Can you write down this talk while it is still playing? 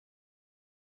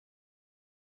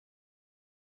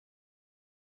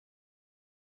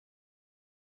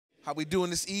How we doing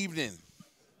this evening?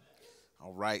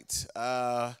 All right.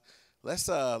 Let's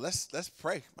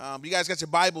pray. You guys got your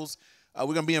Bibles?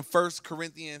 We're gonna be in 1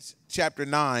 Corinthians chapter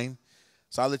 9.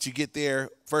 So I'll let you get there.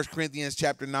 1 Corinthians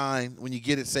chapter 9. When you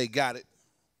get it, say got it.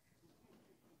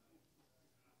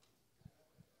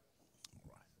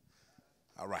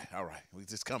 All right.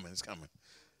 It's coming.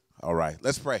 All right.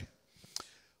 Let's pray.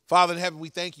 Father in heaven, we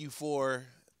thank you for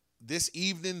this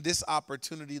evening, this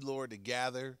opportunity, Lord, to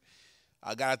gather.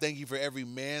 God, I thank you for every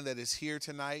man that is here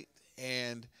tonight.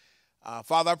 And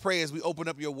Father, I pray as we open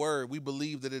up your word, we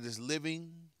believe that it is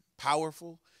living,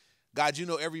 powerful. God, you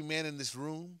know every man in this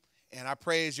room. And I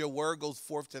pray as your word goes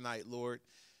forth tonight, Lord,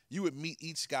 you would meet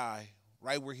each guy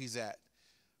right where he's at.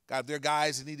 God, if there are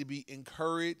guys that need to be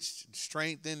encouraged,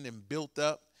 strengthened, and built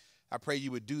up, I pray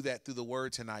you would do that through the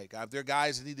word tonight. God, if there are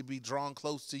guys that need to be drawn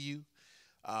close to you,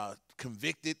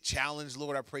 convicted, challenged,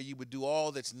 Lord, I pray you would do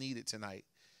all that's needed tonight.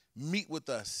 Meet with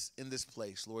us in this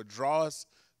place, Lord. Draw us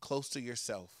close to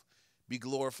yourself. Be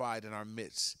glorified in our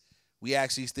midst. We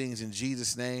ask these things in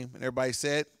Jesus' name. And everybody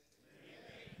said,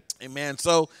 Amen.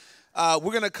 So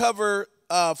we're going to cover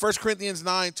 1 Corinthians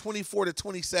 9, 24 to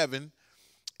 27.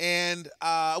 And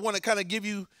I want to kind of give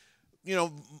you,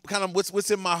 kind of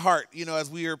what's in my heart, as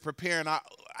we are preparing.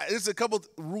 There's a couple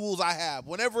rules I have.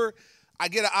 Whenever I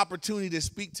get an opportunity to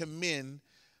speak to men,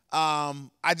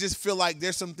 I just feel like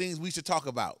there's some things we should talk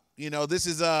about. This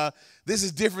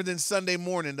is different than Sunday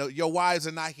morning. Your wives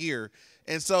are not here.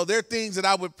 And so there are things that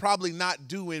I would probably not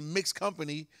do in mixed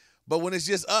company. But when it's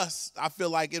just us, I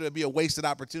feel like it'll be a wasted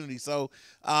opportunity. So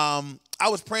I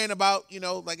was praying about, I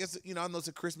know it's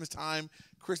a Christmas time,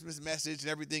 Christmas message and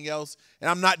everything else. And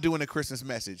I'm not doing a Christmas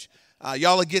message.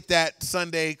 Y'all will get that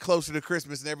Sunday closer to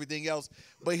Christmas and everything else.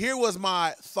 But here was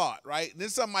my thought, right? And this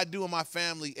is something I do in my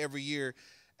family every year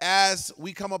as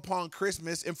we come upon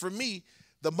Christmas. And for me,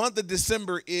 the month of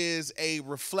December is a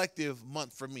reflective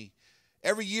month for me.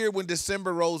 Every year when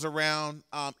December rolls around,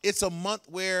 it's a month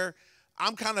where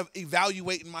I'm kind of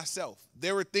evaluating myself.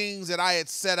 There were things that I had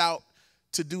set out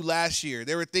to do last year.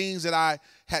 There were things that I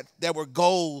had that were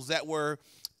goals, that were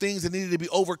things that needed to be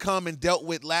overcome and dealt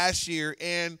with last year.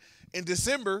 And in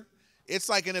December, it's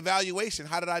like an evaluation.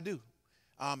 How did I do?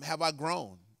 Have I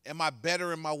grown? Am I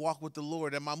better in my walk with the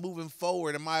Lord? Am I moving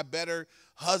forward? Am I a better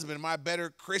husband? Am I a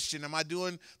better Christian? Am I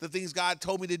doing the things God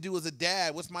told me to do as a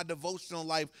dad? What's my devotional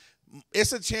life?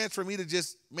 It's a chance for me to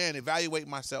just, evaluate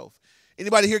myself.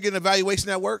 Anybody here get an evaluation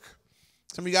at work?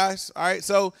 Some of you guys? All right.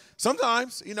 So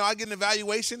sometimes, I get an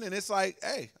evaluation and it's like,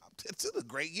 hey, it's a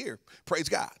great year. Praise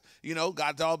God.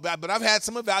 God's all bad. But I've had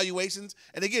some evaluations.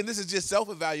 And again, this is just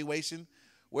self-evaluation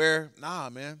where,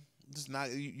 man, this is not,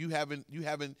 you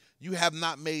have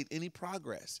not made any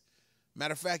progress.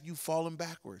 Matter of fact, you've fallen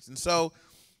backwards. And so,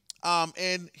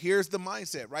 and here's the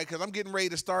mindset, right? Because I'm getting ready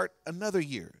to start another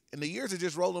year. And the years are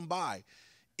just rolling by.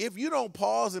 If you don't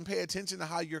pause and pay attention to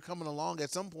how you're coming along at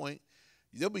some point,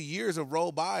 there'll be years of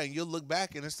roll by and you'll look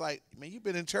back and it's like, man, you've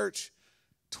been in church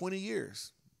 20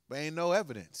 years, but ain't no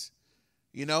evidence,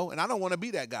 and I don't want to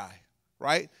be that guy,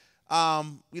 right?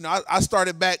 I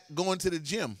started back going to the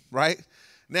gym, right?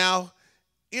 Now,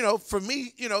 for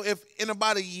me, if in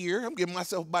about a year, I'm giving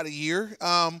myself about a year,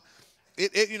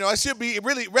 it should be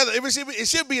really, it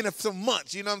should be in some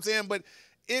months, you know what I'm saying? But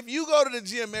if you go to the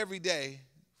gym every day,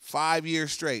 5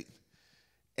 years straight,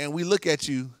 and we look at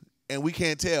you and we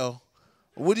can't tell,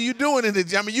 what are you doing in the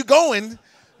gym? I mean, you going,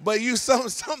 but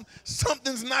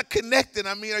something's not connected.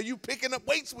 I mean, are you picking up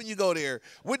weights when you go there?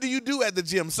 What do you do at the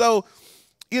gym? So,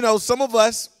 some of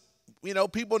us,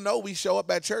 people know we show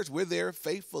up at church. We're there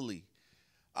faithfully.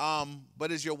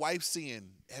 But is your wife seeing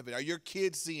heaven? Are your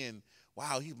kids seeing,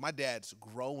 wow, my dad's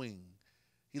growing.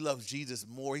 He loves Jesus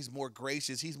more. He's more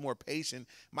gracious. He's more patient.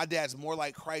 My dad's more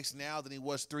like Christ now than he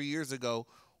was 3 years ago.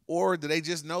 Or do they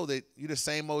just know that you're the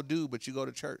same old dude, but you go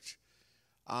to church?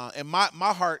 And my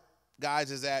heart,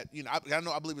 guys, is that,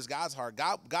 I believe it's God's heart.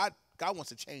 God wants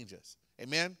to change us.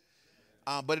 Amen?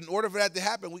 But in order for that to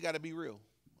happen, we got to be real.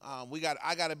 I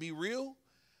got to be real.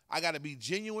 I got to be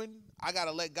genuine. I got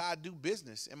to let God do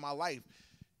business in my life.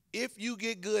 If you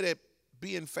get good at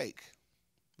being fake,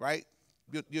 right?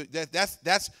 You're going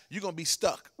to be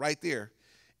stuck right there.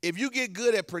 If you get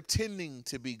good at pretending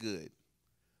to be good,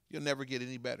 you'll never get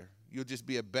any better. You'll just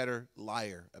be a better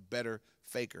liar, a better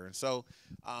faker. And so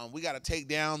we got to take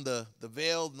down the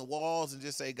veil and the walls and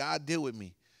just say, God, deal with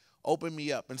me. Open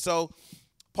me up. And so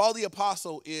Paul the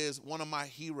Apostle is one of my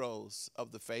heroes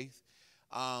of the faith.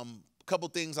 A couple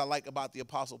things I like about the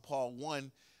Apostle Paul.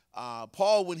 One,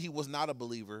 Paul, when he was not a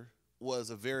believer,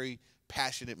 was a very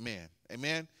passionate man.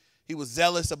 Amen? He was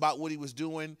zealous about what he was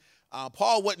doing.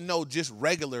 Paul wasn't no just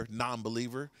regular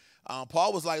non-believer.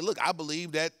 Paul was like, look, I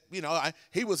believe that,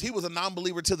 he was a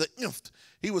non-believer to the nth.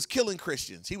 He was killing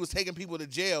Christians. He was taking people to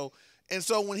jail. And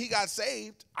so when he got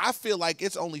saved, I feel like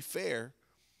it's only fair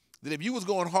that if you was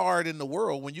going hard in the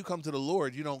world, when you come to the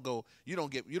Lord, you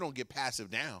don't get passive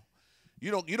down.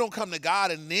 You don't come to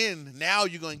God and then now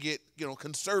you're going to get,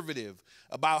 conservative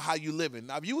about how you living.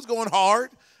 Now, if you was going hard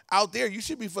out there, you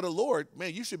should be for the Lord.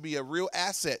 Man, you should be a real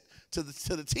asset to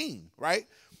the team, right?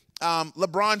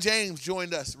 LeBron James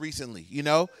joined us recently, and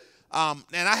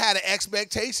I had an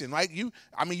expectation, right? You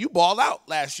balled out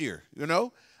last year,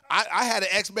 I had an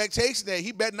expectation that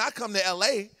he better not come to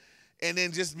L.A. and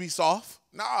then just be soft.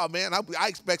 Nah, man, I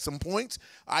expect some points.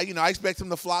 I expect him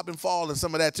to flop and fall and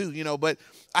some of that too, but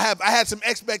I had some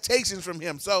expectations from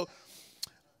him. So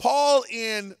Paul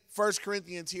in 1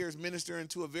 Corinthians here is ministering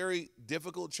to a very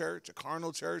difficult church, a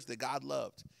carnal church that God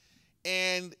loved.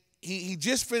 And he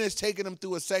just finished taking them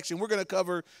through a section. We're going to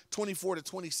cover 24 to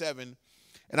 27.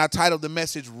 And I titled the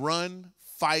message, Run,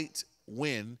 Fight,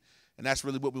 Win. And that's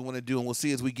really what we want to do. And we'll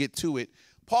see as we get to it.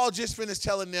 Paul just finished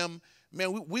telling them,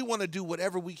 man, we want to do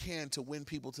whatever we can to win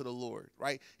people to the Lord,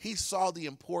 right? He saw the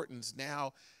importance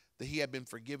now that he had been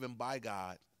forgiven by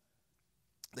God,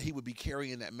 that he would be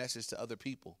carrying that message to other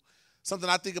people. Something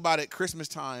I think about at Christmas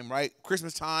time, right?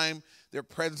 Christmas time, there are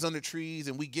presents under trees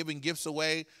and we giving gifts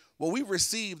away. Well, we've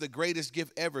received the greatest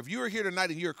gift ever. If you're here tonight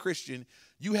and you're a Christian,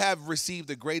 you have received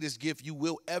the greatest gift you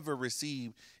will ever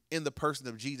receive in the person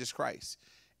of Jesus Christ.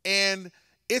 And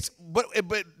but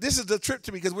this is the trip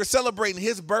to me because we're celebrating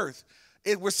his birth.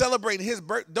 We're celebrating his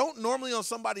birth. Don't normally on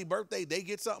somebody's birthday they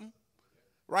get something,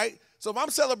 right? So if I'm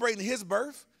celebrating his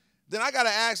birth, then I got to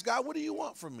ask God, what do you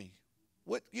want from me?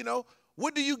 What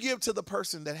do you give to the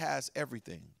person that has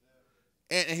everything?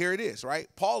 And here it is, right?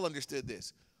 Paul understood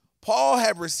this. Paul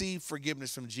had received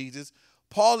forgiveness from Jesus.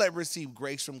 Paul had received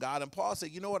grace from God. And Paul said,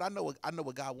 you know what? I know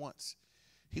what God wants.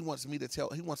 He wants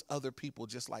other people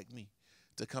just like me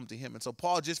to come to him. And so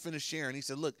Paul just finished sharing. He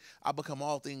said, look, I become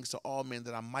all things to all men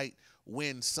that I might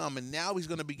win some. And now he's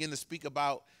going to begin to speak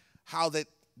about how that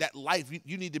life,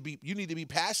 you need to be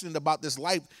passionate about this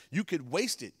life. You could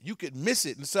waste it. You could miss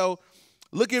it. And so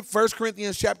look at 1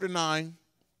 Corinthians chapter 9,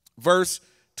 verse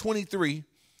 23.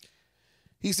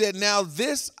 He said, now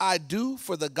this I do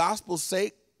for the gospel's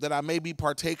sake, that I may be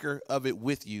partaker of it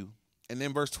with you. And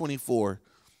then verse 24,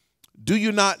 do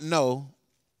you not know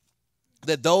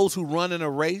that those who run in a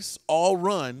race all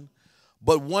run,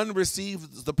 but one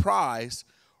receives the prize?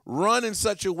 Run in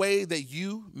such a way that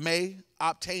you may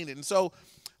obtain it. And so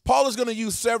Paul is going to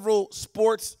use several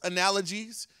sports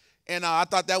analogies. And I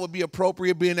thought that would be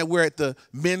appropriate, being that we're at the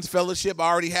men's fellowship. I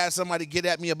already had somebody get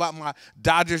at me about my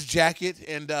Dodgers jacket.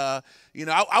 And, I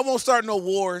won't start no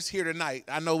wars here tonight.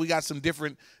 I know we got some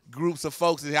different groups of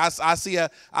folks. I see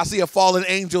a Fallen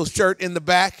Angels shirt in the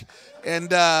back.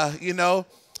 And,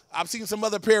 I've seen some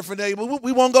other paraphernalia, but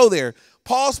we won't go there.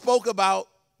 Paul spoke about,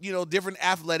 different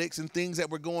athletics and things that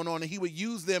were going on, and he would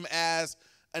use them as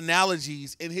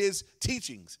analogies in his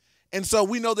teachings. And so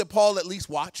we know that Paul at least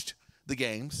watched the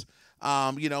games.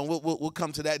 We'll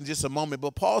come to that in just a moment.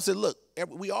 But Paul said, look,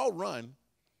 we all run.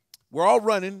 We're all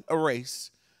running a race,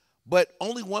 but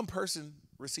only one person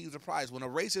receives a prize. When a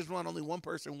race is run, only one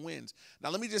person wins.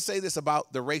 Now, let me just say this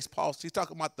about the race, Paul. He's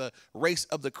talking about the race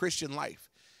of the Christian life.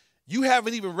 You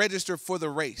haven't even registered for the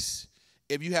race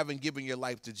if you haven't given your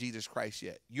life to Jesus Christ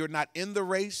yet. You're not in the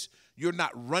race. You're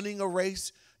not running a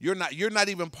race. You're not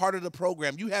even part of the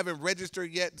program. You haven't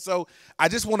registered yet. So I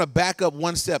just want to back up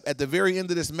one step. At the very end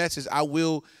of this message, I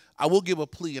will give a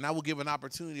plea and I will give an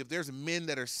opportunity. If there's men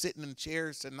that are sitting in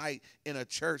chairs tonight in a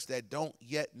church that don't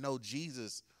yet know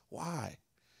Jesus, why?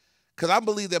 Because I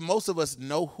believe that most of us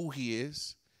know who he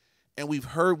is and we've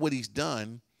heard what he's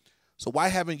done. So why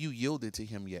haven't you yielded to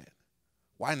him yet?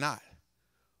 Why not?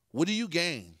 What do you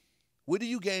gain? What do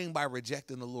you gain by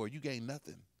rejecting the Lord? You gain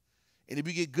nothing. And if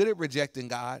you get good at rejecting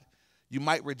God, you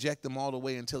might reject him all the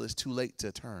way until it's too late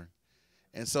to turn.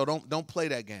 And so don't play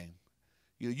that game.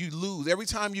 You lose. Every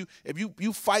time if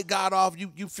you fight God off,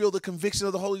 you feel the conviction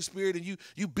of the Holy Spirit and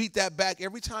you beat that back.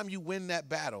 Every time you win that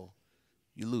battle,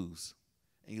 you lose.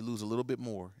 And you lose a little bit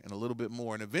more and a little bit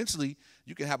more. And eventually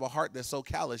you can have a heart that's so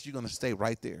callous, you're going to stay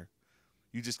right there.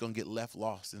 You're just going to get left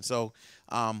lost. And so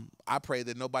I pray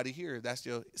that nobody here, that's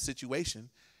your situation.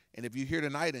 And if you're here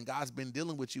tonight and God's been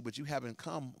dealing with you, but you haven't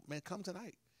come, man, come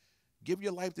tonight. Give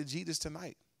your life to Jesus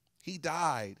tonight. He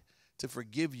died to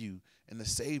forgive you and to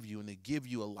save you and to give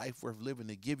you a life worth living,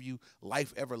 to give you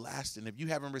life everlasting. If you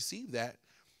haven't received that,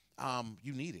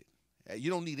 you need it. You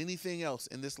don't need anything else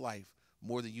in this life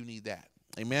more than you need that.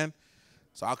 Amen?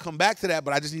 So I'll come back to that,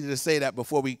 but I just needed to say that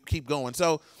before we keep going.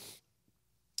 So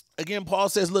again, Paul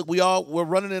says, look, we're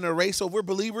running in a race. So if we're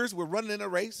believers, we're running in a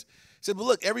race. He said, but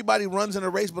look, everybody runs in a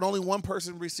race, but only one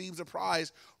person receives a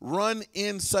prize. Run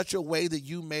in such a way that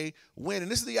you may win.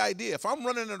 And this is the idea. If I'm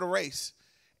running in a race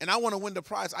and I want to win the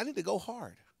prize, I need to go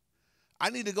hard. I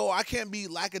can't be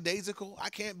lackadaisical. I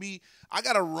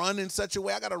got to run in such a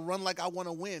way. I got to run like I want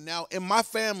to win. Now, in my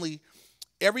family,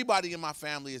 everybody in my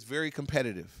family is very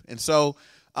competitive. And so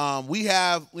we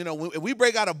have, if we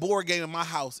break out a board game in my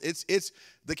house, it's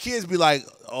the kids be like,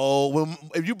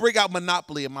 if you break out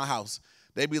Monopoly in my house,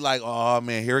 they be like, oh,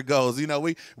 man, here it goes. We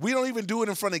don't even do it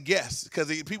in front of guests because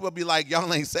people be like,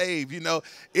 y'all ain't saved.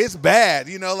 It's bad.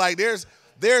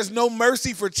 There's no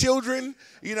mercy for children.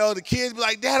 The kids be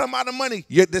like, Dad, I'm out of money.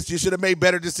 You should have made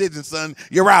better decisions, son.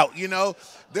 You're out.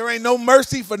 There ain't no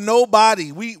mercy for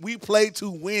nobody. We play to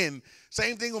win.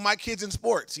 Same thing with my kids in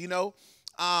sports. If you're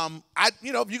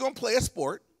going to play a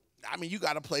sport, you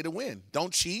got to play to win.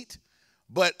 Don't cheat.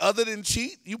 But other than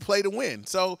cheat, you play to win.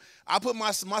 So I put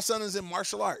my son is in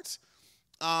martial arts.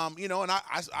 And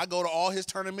I go to all his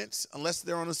tournaments, unless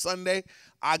they're on a Sunday.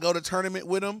 I go to tournament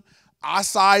with him. I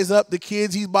size up the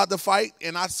kids he's about to fight,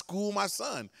 and I school my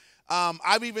son.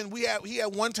 He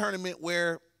had one tournament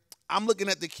where I'm looking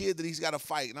at the kid that he's got to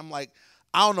fight, and I'm like,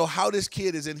 I don't know how this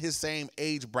kid is in his same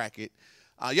age bracket.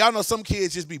 Y'all know some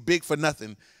kids just be big for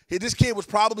nothing. This kid was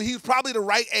probably the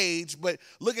right age, but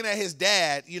looking at his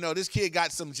dad, this kid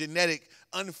got some genetic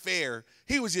unfair.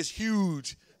 He was just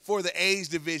huge for the age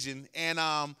division. And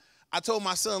I told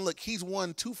my son, look, he's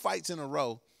won 2 fights in a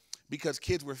row because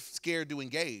kids were scared to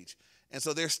engage. And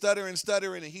so they're stuttering,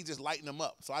 and he just lighting them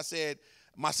up. So I said,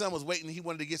 my son was waiting. He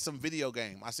wanted to get some video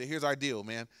game. I said, here's our deal,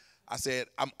 man. I said,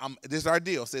 this is our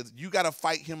deal. I said, you got to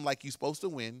fight him like you're supposed to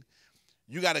win.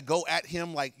 You got to go at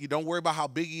him like you don't worry about how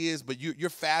big he is, but you're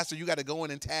faster. You got to go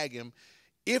in and tag him.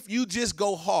 If you just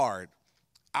go hard,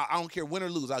 I don't care win or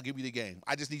lose, I'll give you the game.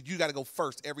 I just need you got to go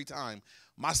first every time.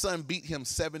 My son beat him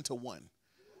 7-1.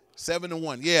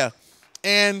 7-1, yeah.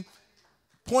 And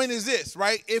point is this,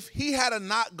 right? If he had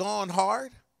not gone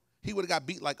hard, he would have got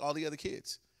beat like all the other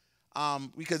kids.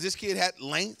 Because this kid had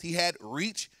length, he had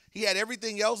reach, he had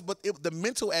everything else, but the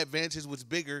mental advantage was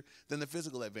bigger than the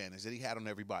physical advantage that he had on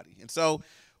everybody. And so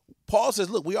Paul says,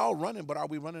 look, we all running, but are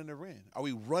we running to win? Are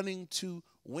we running to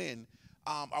win?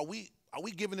 Are we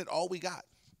giving it all we got?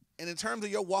 And in terms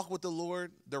of your walk with the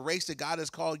Lord, the race that God has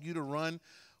called you to run,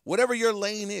 whatever your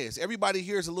lane is, everybody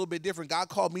here is a little bit different. God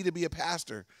called me to be a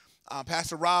pastor.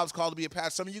 Pastor Rob's called to be a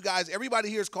pastor. Some of you guys, everybody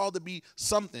here is called to be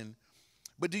something.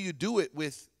 But do you do it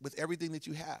with everything that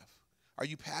you have? Are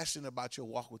you passionate about your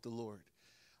walk with the Lord?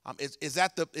 Is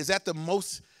that the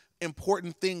most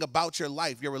important thing about your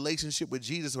life, your relationship with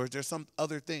Jesus, or is there some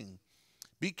other thing?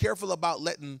 Be careful about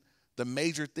letting the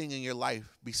major thing in your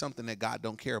life be something that God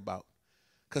don't care about.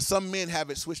 Because some men have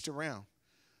it switched around.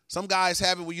 Some guys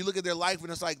have it where you look at their life and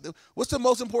it's like, what's the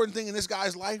most important thing in this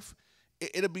guy's life?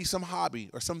 It'll be some hobby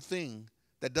or something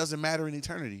that doesn't matter in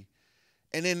eternity.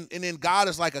 And then God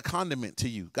is like a condiment to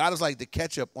you. God is like the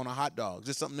ketchup on a hot dog.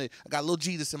 Just something that I got a little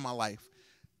Jesus in my life.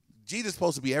 Jesus is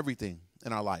supposed to be everything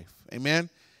in our life. Amen.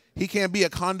 He can't be a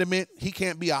condiment. He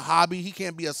can't be a hobby. He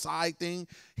can't be a side thing.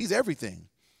 He's everything.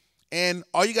 And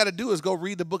all you got to do is go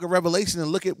read the book of Revelation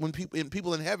and look at when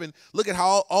people in heaven, look at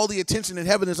how all the attention in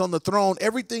heaven is on the throne.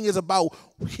 Everything is about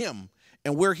him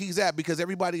and where he's at, because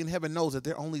everybody in heaven knows that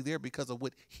they're only there because of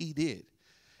what he did.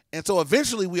 And so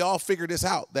eventually we all figure this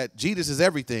out, that Jesus is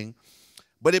everything.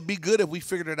 But it'd be good if we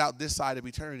figured it out this side of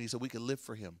eternity so we could live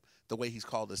for him the way he's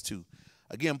called us to.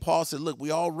 Again, Paul said, look,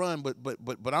 we all run,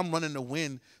 but I'm running to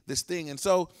win this thing. And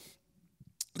so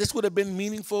this would have been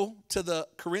meaningful to the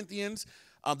Corinthians.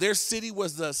 Their city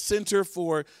was the center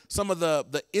for some of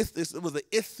it was the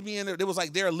Isthmian. It was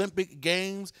like their Olympic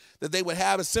games that they would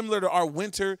have. It's similar to our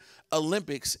Winter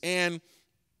Olympics. And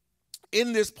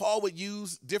in this, Paul would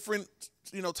use different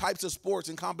types of sports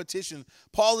and competition.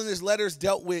 Paul in his letters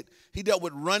dealt with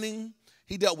running,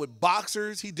 he dealt with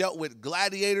boxers, he dealt with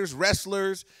gladiators,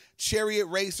 wrestlers, chariot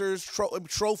racers,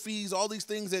 trophies, all these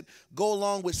things that go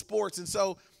along with sports. And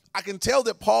so I can tell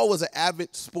that Paul was an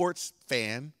avid sports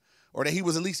fan, or that he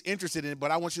was at least interested in it,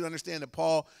 but I want you to understand that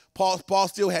Paul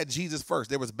still had Jesus first.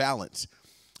 There was balance.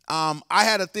 I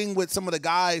had a thing with some of the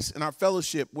guys in our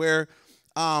fellowship where,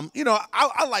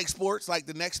 I like sports like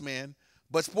the next man,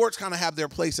 but sports kind of have their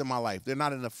place in my life. They're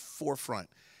not in the forefront.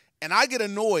 And I get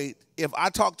annoyed if I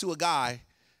talk to a guy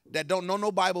that don't know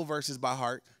no Bible verses by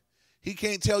heart. He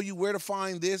can't tell you where to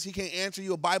find this. He can't answer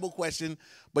you a Bible question.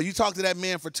 But you talk to that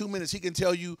man for 2 minutes, he can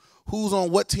tell you who's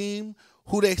on what team,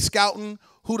 who they scouting,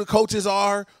 who the coaches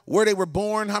are, where they were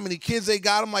born, how many kids they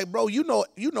got. I'm like, bro, you know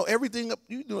everything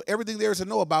there is to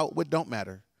know about what don't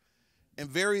matter, and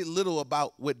very little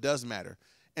about what does matter.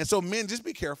 And so, men, just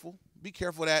be careful. Be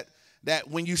careful that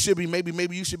when you should be,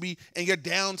 maybe you should be in your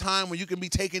downtime when you can be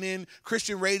taking in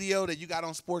Christian radio that you got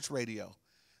on sports radio.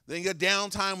 Then your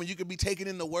downtime when you could be taking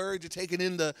in the word, you're taking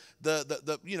in the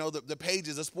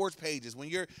pages, the sports pages. When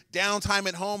you're downtime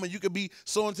at home and you could be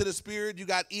sowing to the Spirit, you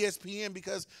got ESPN,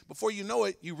 because before you know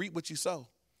it, you reap what you sow.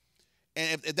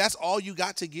 And if that's all you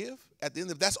got to give, at the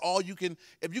end, if that's all you can,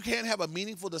 if you can't have a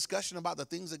meaningful discussion about the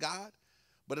things of God,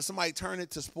 but if somebody turn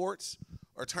it to sports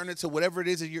or turn it to whatever it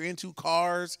is that you're into,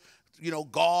 cars,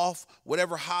 golf,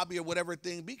 whatever hobby or whatever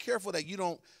thing, be careful that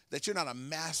you're not a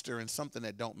master in something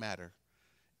that don't matter.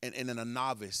 And a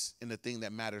novice in the thing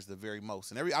that matters the very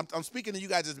most. And I'm speaking to you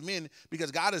guys as men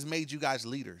because God has made you guys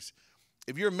leaders.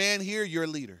 If you're a man here, you're a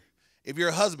leader. If you're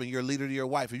a husband, you're a leader to your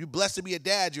wife. If you're blessed to be a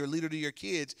dad, you're a leader to your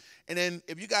kids. And then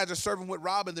if you guys are serving with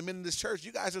Rob and the men in this church,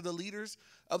 you guys are the leaders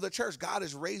of the church. God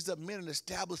has raised up men and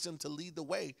established them to lead the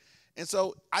way. And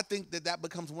so I think that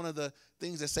becomes one of the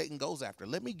things that Satan goes after.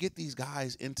 Let me get these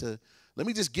guys let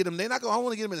me just get them. I don't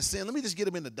want to get them into sin. Let me just get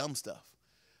them into dumb stuff.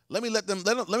 Let me let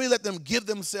them give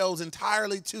themselves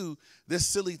entirely to this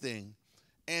silly thing.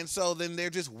 And so then they're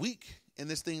just weak in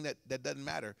this thing that doesn't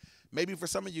matter. Maybe for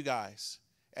some of you guys,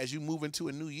 as you move into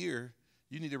a new year,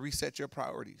 you need to reset your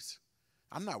priorities.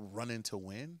 I'm not running to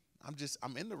win.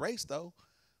 I'm in the race though,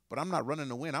 but I'm not running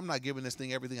to win. I'm not giving this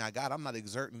thing everything I got. I'm not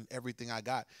exerting everything I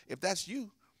got. If that's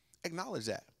you, acknowledge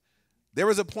that. There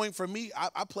was a point for me,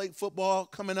 I played football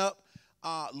coming up,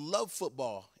 love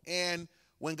football. And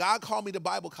when God called me to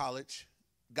Bible college,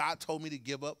 God told me to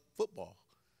give up football,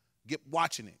 get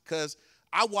watching it, because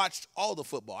I watched all the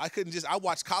football. I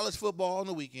watched college football on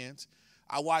the weekends.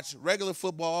 I watched regular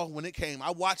football when it came.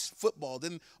 I watched football.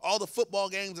 Then all the football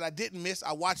games that I didn't miss,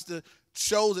 I watched the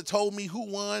shows that told me who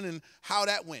won and how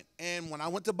that went. And when I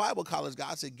went to Bible college,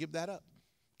 God said, give that up.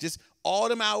 Just all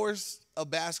them hours of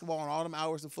basketball and all them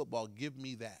hours of football, give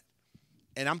me that.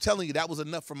 And I'm telling you, that was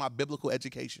enough for my biblical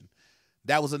education.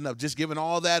 That was enough. Just giving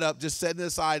all that up, just setting it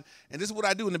aside. And this is what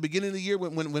I do in the beginning of the year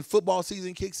when football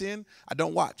season kicks in. I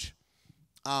don't watch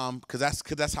because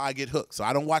that's how I get hooked. So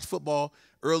I don't watch football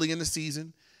early in the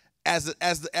season. As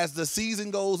the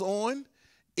season goes on,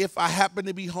 if I happen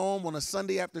to be home on a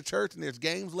Sunday after church and there's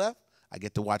games left, I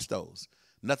get to watch those.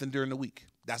 Nothing during the week.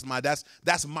 That's my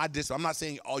discipline. I'm not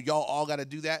saying y'all all got to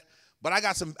do that, but I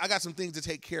got some things to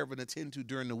take care of and attend to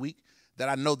during the week that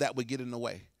I know that would get in the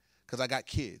way because I got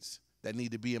kids that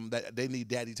need to be that they need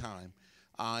daddy time.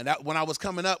 And that, when I was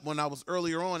coming up, when I was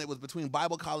earlier on, it was between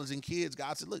Bible college and kids.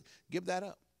 God said, look, give that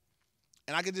up.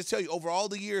 And I can just tell you, over all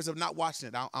the years of not watching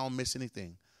it, I don't miss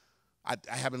anything. I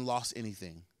haven't lost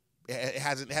anything. It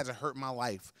hasn't hurt my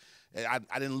life.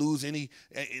 I didn't lose any.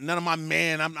 None of my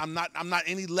man. I'm not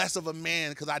any less of a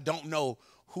man because I don't know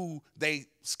who they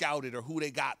scouted or who they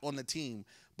got on the team.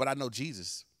 But I know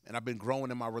Jesus. And I've been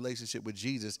growing in my relationship with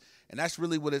Jesus. And that's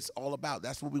really what it's all about.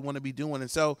 That's what we want to be doing. And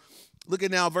so look at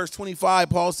now verse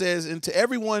 25. Paul says, and to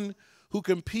everyone who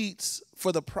competes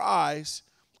for the prize,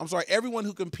 everyone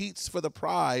who competes for the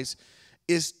prize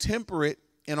is temperate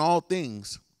in all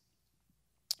things.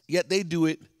 Yet they do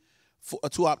it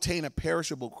to obtain a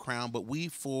perishable crown, but we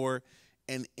for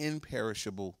an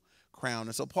imperishable crown.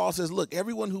 And so Paul says, look,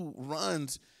 everyone who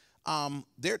runs,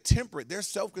 they're temperate, they're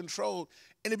self-controlled.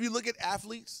 And if you look at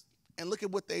athletes and look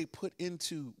at what they put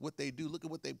into what they do, look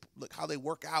how they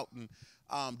work out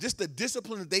and just the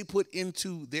discipline that they put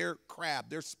into their craft,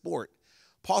 their sport.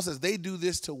 Paul says they do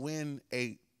this to win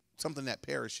something that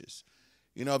perishes.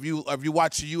 If you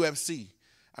watch the UFC,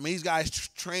 I mean, these guys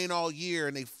train all year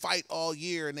and they fight all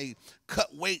year and they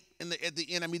cut weight at the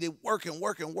end. I mean, they work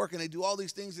and they do all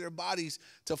these things to their bodies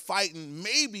to fight and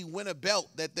maybe win a belt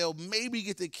that they'll maybe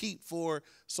get to keep for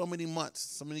so many months,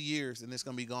 so many years, and it's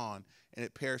going to be gone and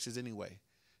it perishes anyway.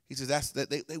 He says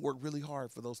they work really hard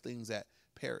for those things that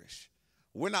perish.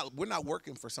 We're not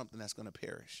working for something that's going to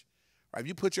perish. Right? If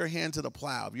you put your hand to the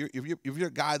plow, if you're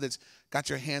a guy that's got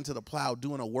your hand to the plow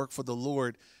doing a work for the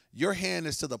Lord, your hand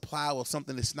is to the plow of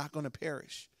something that's not going to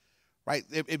perish, right?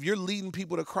 If you're leading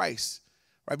people to Christ,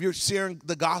 right? If you're sharing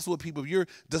the gospel with people, if you're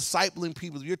discipling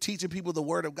people, if you're teaching people the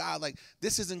word of God, like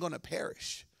this isn't going to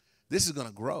perish. This is going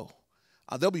to grow.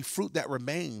 There'll be fruit that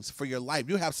remains for your life.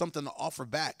 You have something to offer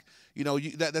back.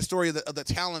 That story of the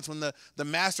talents when the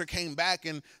master came back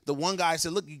and the one guy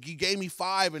said, look, you gave me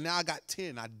 5 and now I got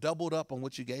 10. I doubled up on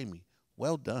what you gave me.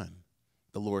 Well done,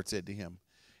 the Lord said to him.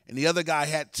 And the other guy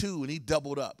had 2 and he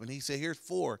doubled up. And he said, here's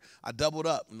 4. I doubled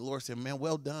up. And the Lord said, man,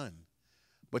 well done.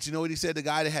 But you know what he said, the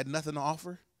guy that had nothing to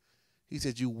offer? He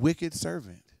said, you wicked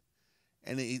servant.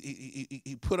 And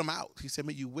he put him out. He said,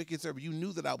 man, you wicked servant. You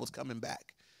knew that I was coming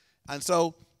back. And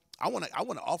so I want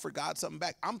to offer God something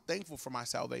back. I'm thankful for my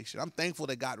salvation. I'm thankful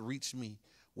that God reached me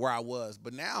where I was.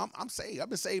 But now I'm saved. I've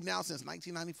been saved now since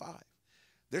 1995.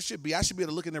 I should be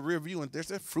able to look in the rear view and there's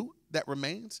that fruit that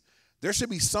remains. There should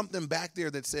be something back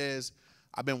there that says,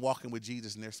 I've been walking with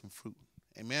Jesus and there's some fruit.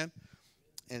 Amen.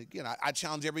 And again, I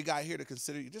challenge every guy here to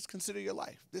consider your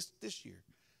life this year.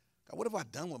 God, what have I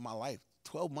done with my life?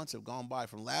 12 months have gone by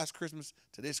from last Christmas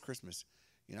to this Christmas.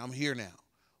 I'm here now.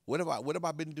 What have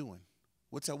I been doing?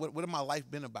 What have my life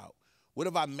been about? What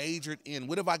have I majored in?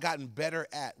 What have I gotten better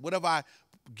at? What have I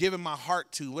given my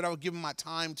heart to? What have I given my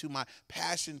time to, my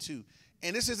passion to?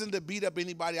 And this isn't to beat up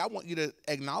anybody. I want you to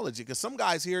acknowledge it, because some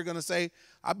guys here are going to say,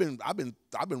 I've been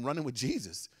running with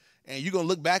Jesus. And you're going to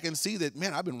look back and see that,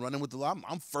 man, I've been running with the Lord.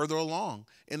 I'm further along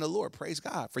in the Lord. Praise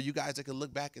God for you guys that can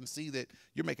look back and see that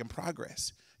you're making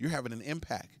progress. You're having an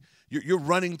impact. You're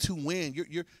running to win.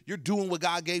 You're doing what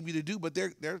God gave you to do. But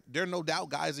there are no doubt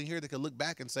guys in here that can look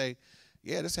back and say,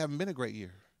 yeah, this haven't been a great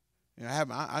year.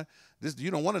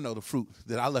 You don't want to know the fruit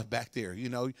that I left back there.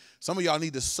 Some of y'all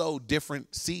need to sow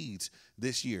different seeds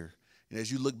this year. And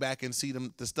as you look back and see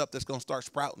the stuff that's going to start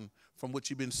sprouting from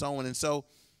what you've been sowing. And so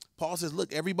Paul says,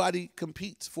 look, everybody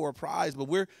competes for a prize, but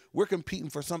we're competing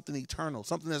for something eternal,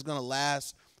 something that's going to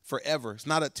last forever. It's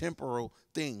not a temporal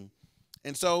thing.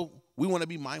 And so we want to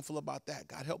be mindful about that.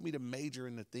 God, help me to major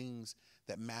in the things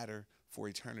that matter for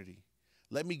eternity.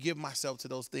 Let me give myself to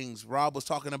those things. Rob was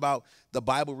talking about the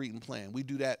Bible reading plan. We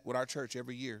do that with our church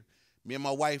every year. Me and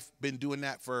my wife been doing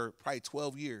that for probably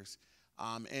 12 years.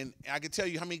 And I can tell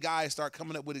you how many guys start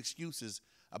coming up with excuses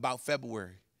about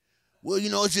February. Well,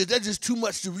 that's just too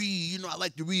much to read. I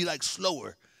like to read like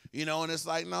slower, and it's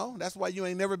like, no, that's why you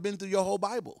ain't never been through your whole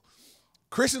Bible.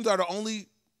 Christians are the only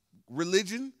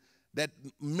religion that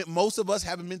most of us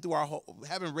haven't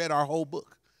read our whole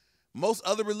book. Most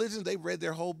other religions, they've read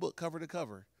their whole book cover to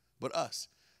cover, but us.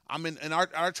 I'm in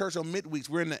our church on midweeks.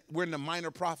 We're in the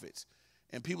minor prophets.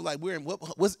 And people like, we're in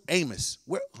what's Amos?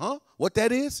 What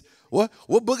that is? What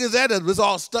book is that? It's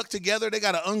all stuck together. They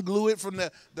got to unglue it from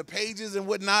the pages and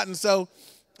whatnot. And so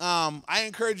I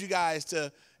encourage you guys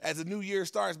to, as the new year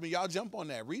starts, y'all jump on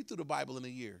that. Read through the Bible in a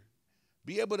year.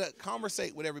 Be able to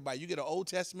conversate with everybody. You get an Old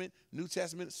Testament, New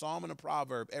Testament, Psalm, and a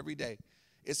proverb every day.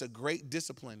 It's a great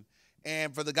discipline.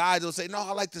 And for the guys who'll say, no,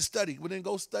 I like to study. Well, then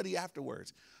go study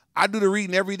afterwards. I do the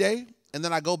reading every day, and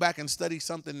then I go back and study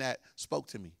something that spoke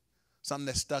to me. Something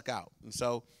that stuck out. And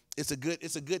so it's a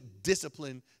good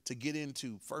discipline to get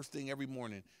into first thing every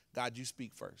morning. God, you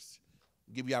speak first.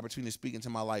 Give you opportunity to speak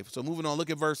into my life. So moving on, look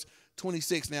at verse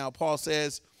 26 now. Paul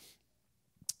says,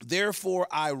 therefore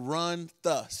I run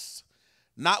thus,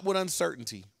 not with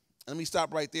uncertainty. Let me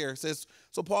stop right there. It says,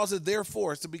 so Paul says,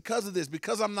 therefore, so because of this,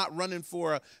 because I'm not running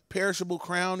for a perishable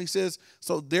crown, he says,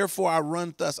 so therefore I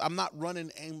run thus. I'm not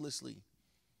running aimlessly.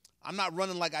 I'm not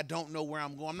running like I don't know where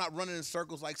I'm going. I'm not running in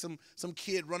circles like some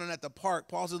kid running at the park.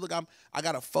 Paul says, look, I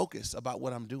got to focus about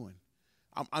what I'm doing.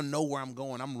 I know where I'm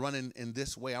going. I'm running in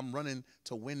this way. I'm running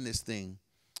to win this thing.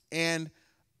 And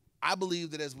I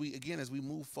believe that as we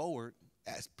move forward,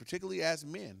 particularly as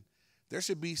men, there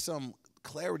should be some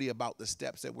clarity about the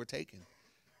steps that we're taking.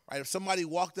 Right? If somebody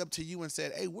walked up to you and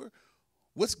said, hey,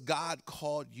 what's God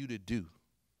called you to do?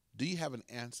 Do you have an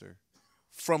answer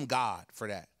from God for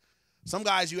that? Some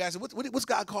guys you ask, what's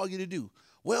God called you to do?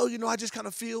 Well, I just kind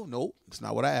of feel. No, that's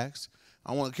not what I asked. I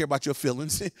don't want to care about your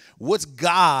feelings. What's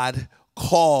God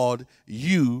called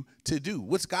you to do?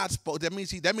 What's God spoke? That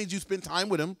means you spend time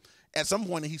with him at some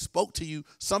point and he spoke to you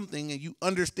something and you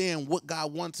understand what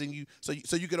God wants and so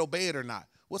you can obey it or not.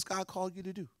 What's God called you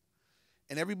to do?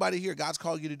 And everybody here, God's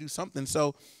called you to do something.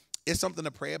 So it's something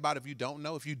to pray about if you don't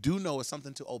know. If you do know, it's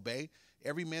something to obey.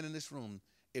 Every man in this room,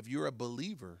 if you're a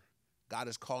believer, God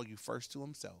has called you first to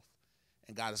himself.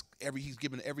 And he's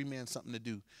given every man something to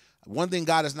do. One thing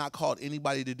God has not called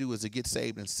anybody to do is to get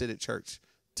saved and sit at church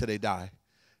till they die.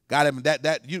 God,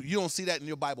 you don't see that in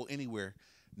your Bible anywhere.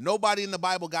 Nobody in the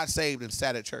Bible got saved and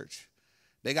sat at church.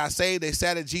 They got saved, they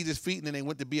sat at Jesus' feet, and then they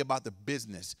went to be about the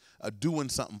business of doing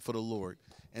something for the Lord.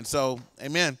 And so,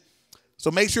 amen. So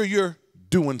make sure you're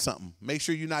doing something. Make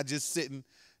sure you're not just sitting,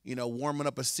 warming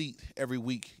up a seat every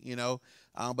week,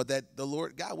 but that the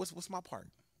Lord, God, what's my part?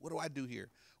 What do I do here?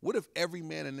 What if every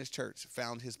man in this church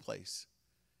found his place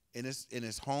in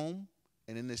his home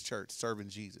and in this church serving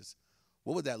Jesus?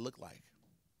 What would that look like?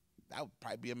 That would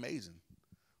probably be amazing.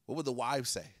 What would the wives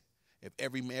say if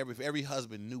every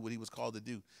husband knew what he was called to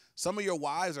do? Some of your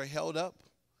wives are held up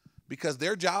because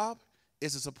their job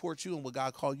is to support you in what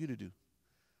God called you to do.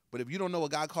 But if you don't know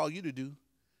what God called you to do,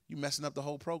 you're messing up the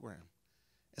whole program.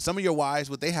 And some of your wives,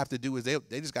 what they have to do is they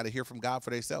just got to hear from God for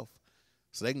themselves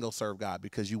so they can go serve God,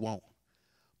 because you won't.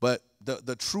 But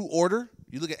the true order,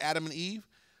 you look at Adam and Eve,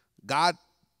 God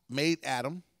made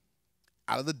Adam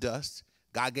out of the dust.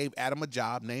 God gave Adam a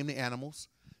job, name the animals,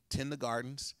 tend the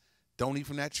gardens, don't eat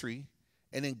from that tree.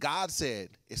 And then God said,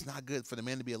 it's not good for the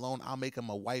man to be alone. I'll make him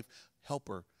a wife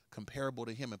helper comparable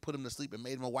to him, and put him to sleep and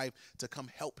made him a wife to come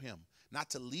help him. Not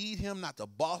to lead him, not to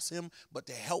boss him, but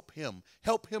to help him.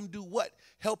 Help him do what?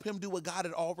 Help him do what God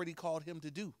had already called him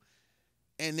to do.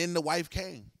 And then the wife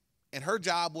came, and her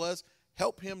job was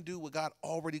help him do what God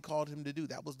already called him to do.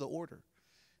 That was the order.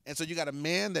 And so you got a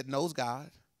man that knows God,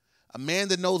 a man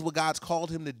that knows what God's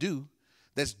called him to do,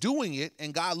 that's doing it,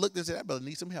 and God looked and said, that brother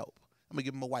needs some help. I'm going to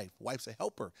give him a wife. A wife's a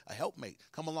helper, a helpmate.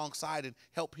 Come alongside and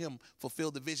help him fulfill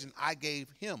the vision I gave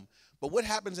him. But what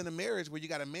happens in a marriage where you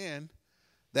got a man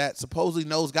that supposedly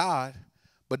knows God,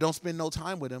 but don't spend no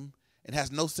time with him and has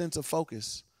no sense of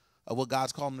focus of what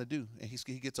God's called him to do, and he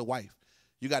gets a wife?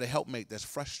 You got a helpmate that's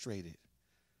frustrated.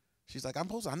 She's like, I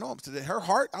know her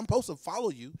heart, I'm supposed to follow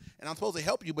you, and I'm supposed to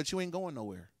help you, but you ain't going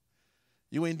nowhere.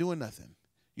 You ain't doing nothing.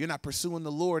 You're not pursuing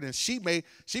the Lord. And she may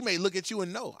look at you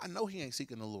and know, I know he ain't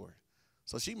seeking the Lord.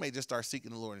 So she may just start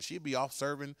seeking the Lord, and she'd be off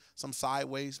serving some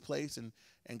sideways place, and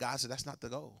God said, that's not the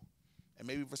goal. And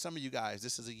maybe for some of you guys,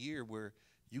 this is a year where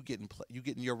you get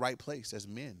in your right place as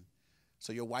men.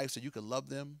 So your wife, so you can love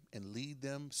them and lead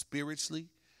them spiritually,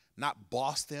 not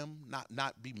boss them,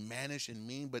 not be mannish and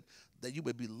mean, but that you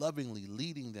would be lovingly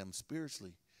leading them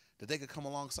spiritually, that they could come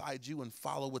alongside you and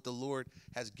follow what the Lord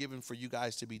has given for you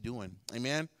guys to be doing.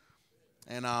 Amen?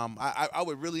 And I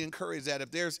would really encourage that.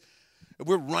 If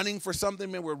we're running for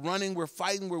something, man, we're running, we're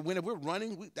fighting, we're winning. If we're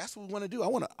running, that's what we want to do. I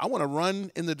want to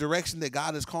run in the direction that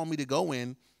God has called me to go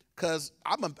in, because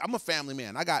I'm a family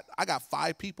man. I got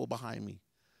 5 people behind me.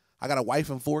 I got a wife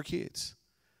and 4 kids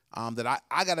that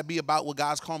I got to be about what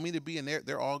God's called me to be, and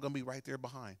they're all going to be right there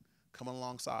behind, coming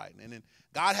alongside. And then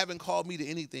God haven't called me to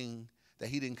anything that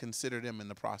he didn't consider them in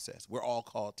the process. We're all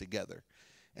called together.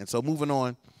 And so moving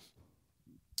on,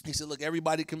 he said, look,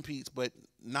 everybody competes, but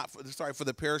for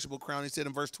the perishable crown. He said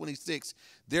in verse 26,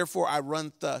 therefore I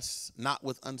run thus, not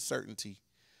with uncertainty.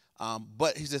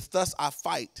 But he says, thus I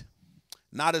fight,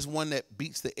 not as one that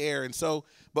beats the air. And so,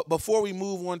 but before we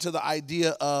move on to the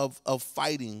idea of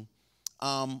fighting,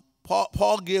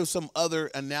 Paul gives some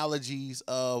other analogies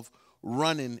of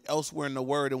running elsewhere in the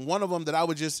word. And one of them that I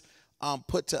would just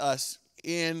put to us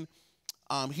in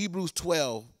Hebrews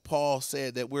 12, Paul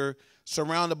said that we're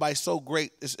surrounded by so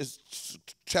great, it's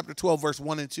chapter 12, verse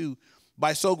 1 and 2,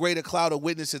 by so great a cloud of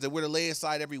witnesses, that we're to lay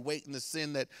aside every weight and the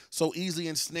sin that so easily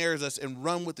ensnares us, and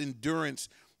run with endurance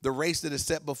the race that is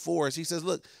set before us. He says,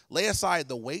 look, lay aside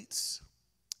the weights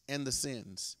and the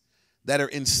sins that are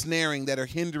ensnaring, that are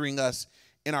hindering us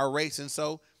in our race. And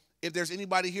so if there's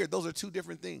anybody here, those are 2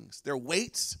 different things. They're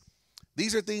weights.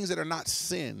 These are things that are not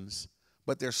sins,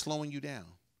 but they're slowing you down.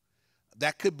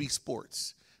 That could be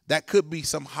sports. That could be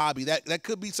some hobby. That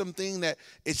could be something that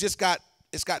it's got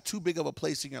too big of a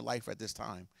place in your life at this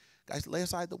time. Guys, lay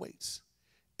aside the weights.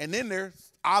 And then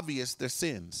there's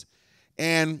sins.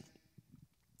 And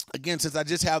again, since I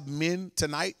just have men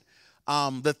tonight,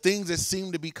 the things that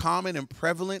seem to be common and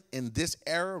prevalent in this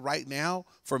era right now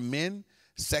for men,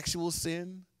 sexual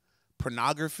sin,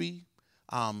 pornography,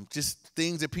 just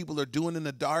things that people are doing in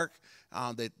the dark,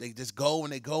 that they just go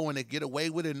and they get away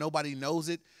with it and nobody knows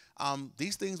it.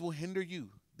 These things will hinder you.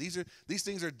 These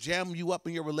things are jam you up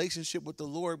in your relationship with the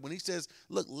Lord. When he says,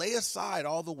 look, lay aside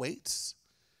all the weights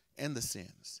and the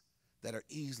sins that are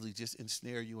easily just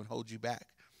ensnare you and hold you back.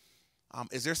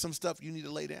 Is there some stuff you need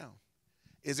to lay down?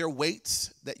 Is there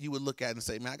weights that you would look at and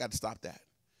say, man, I got to stop that?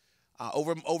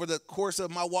 Over the course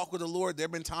of my walk with the Lord, there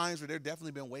have been times where there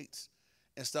definitely been weights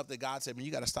and stuff that God said, man,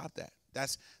 you got to stop that.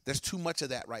 There's too much of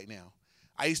that right now.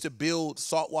 I used to build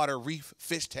saltwater reef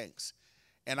fish tanks,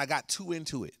 and I got too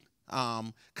into it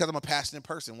because I'm a passionate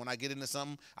person. When I get into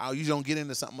something, I usually don't get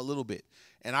into something a little bit.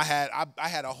 And I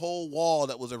had a whole wall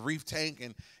that was a reef tank,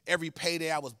 and every payday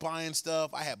I was buying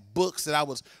stuff. I had books that I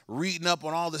was reading up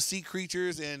on all the sea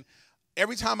creatures, and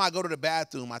every time I go to the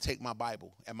bathroom, I take my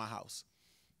Bible at my house.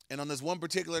 And on this one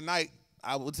particular night,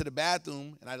 I went to the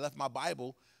bathroom, and I left my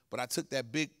Bible, but I took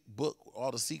that big book,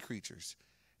 all the sea creatures,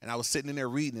 and I was sitting in there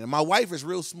reading it. And my wife is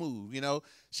real smooth, you know.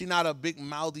 She's not a big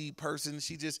mouthy person.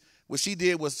 What she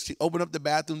did was she opened up the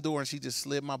bathroom door, and she just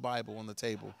slid my Bible on the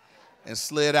table and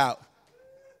slid out.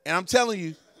 And I'm telling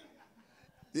you,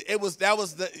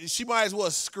 she might as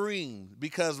well scream,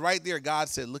 because right there God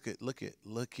said, look at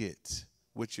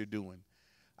what you're doing.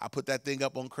 I put that thing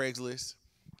up on Craigslist.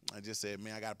 I just said,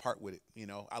 man, I got to part with it. You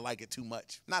know, I like it too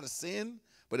much. Not a sin,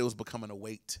 but it was becoming a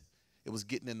weight. It was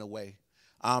getting in the way.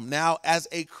 Now, as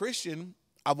a Christian,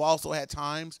 I've also had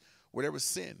times where there was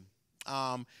sin.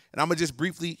 And I'm going to just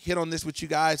briefly hit on this with you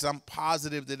guys. I'm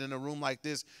positive that in a room like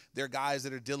this, there are guys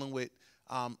that are dealing with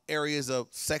areas of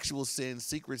sexual sin,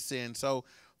 secret sin. So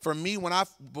for me,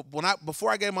 before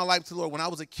I gave my life to the Lord, when I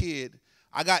was a kid,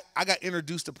 I got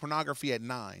introduced to pornography at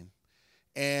 9.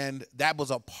 And that was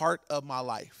a part of my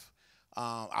life.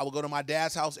 I would go to my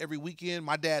dad's house every weekend.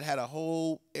 My dad had a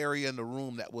whole area in the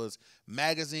room that was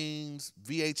magazines,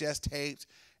 VHS tapes.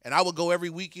 And I would go every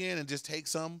weekend and just take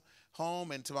some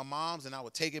home and to my mom's, and I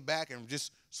would take it back and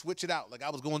just switch it out. Like I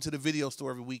was going to the video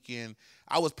store every weekend.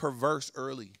 I was perverse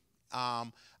early. I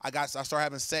started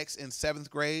having sex in 7th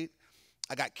grade.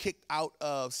 I got kicked out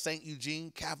of St.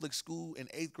 Eugene Catholic School in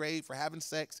 8th grade for having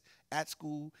sex at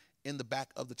school in the back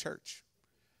of the church.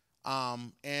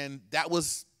 And there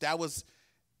was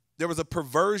a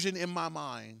perversion in my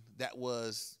mind that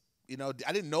was, you know,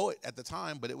 I didn't know it at the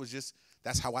time, but it was just,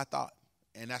 that's how I thought.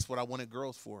 And that's what I wanted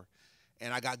girls for.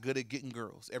 And I got good at getting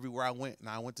girls everywhere I went. And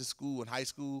I went to school in high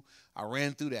school. I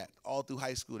ran through that all through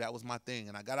high school. That was my thing.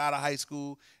 And I got out of high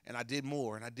school and I did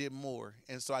more and I did more.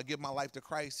 And so I gave my life to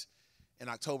Christ in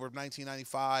October of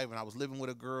 1995. And I was living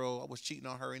with a girl. I was cheating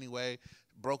on her anyway.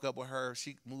 Broke up with her.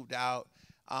 She moved out.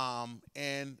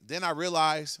 And then I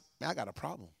realized, man, I got a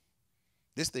problem.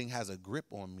 This thing has a grip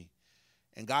on me.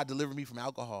 And God delivered me from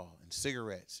alcohol and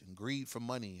cigarettes and greed for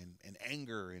money and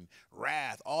anger and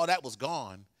wrath. All that was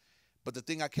gone. But the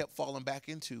thing I kept falling back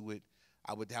into,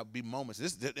 I would have be moments.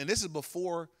 This is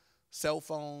before cell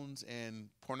phones and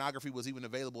pornography was even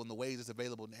available in the ways it's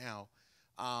available now.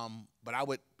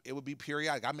 But it would be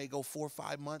periodic. I may go 4 or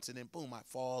 5 months and then boom, I'd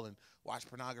fall and watch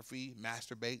pornography,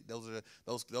 masturbate.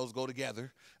 Those go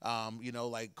together.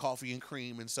 Like coffee and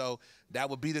cream. And so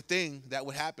that would be the thing that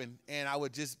would happen. And I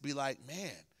would just be like, man,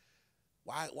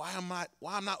 why am I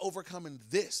not overcoming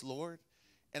this, Lord?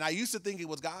 And I used to think it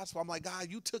was God's fault. I'm like, God,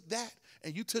 you took that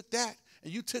and you took that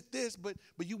and you took this, but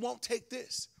you won't take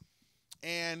this.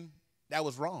 And that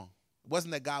was wrong. It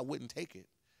wasn't that God wouldn't take it.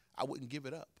 I wouldn't give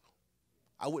it up.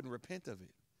 I wouldn't repent of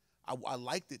it. I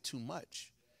liked it too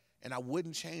much. And I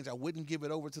wouldn't change. I wouldn't give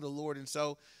it over to the Lord. And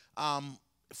so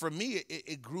for me,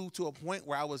 it grew to a point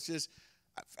where I was just,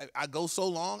 I go so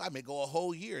long, I may go a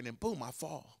whole year and then boom, I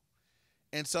fall.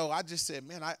 And so I just said,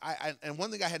 man, and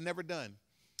one thing I had never done,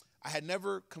 I had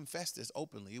never confessed this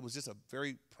openly. It was just a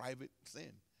very private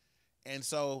sin. And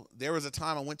so there was a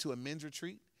time I went to a men's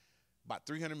retreat, about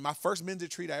 300, my first men's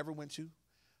retreat I ever went to.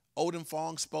 Odin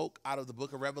Fong spoke out of the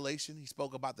book of Revelation. He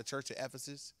spoke about the church of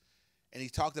Ephesus. And he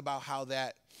talked about how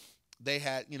that they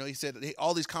had, he said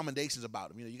all these commendations about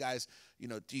them. You guys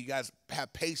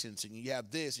have patience and you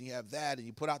have this and you have that and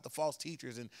you put out the false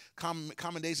teachers and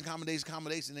commendation.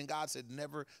 And God said,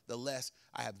 nevertheless,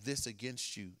 I have this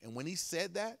against you. And when he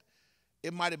said that,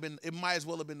 it might as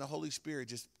well have been the Holy Spirit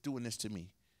just doing this to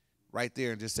me right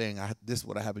there and just saying, this is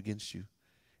what I have against you.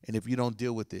 And if you don't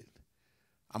deal with it,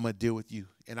 I'm going to deal with you.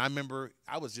 And I remember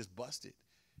I was just busted.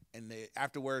 And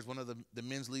afterwards, one of the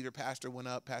men's leader pastor went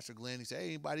up, Pastor Glenn. He said, hey,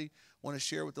 anybody want to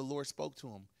share what the Lord spoke to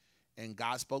him? And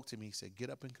God spoke to me. He said,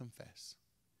 get up and confess.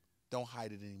 Don't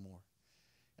hide it anymore.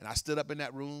 And I stood up in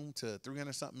that room to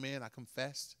 300-something men. I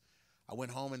confessed. I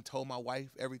went home and told my wife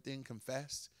everything,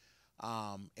 confessed,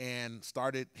 and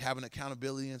started having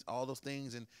accountability and all those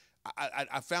things. And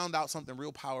I found out something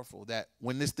real powerful, that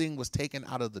when this thing was taken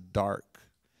out of the dark,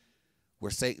 where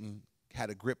Satan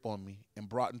had a grip on me and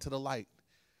brought into the light,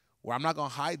 where I'm not going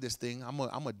to hide this thing. I'm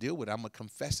going to deal with it. I'm going to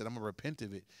confess it. I'm going to repent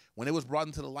of it. When it was brought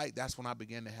into the light, that's when I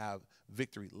began to have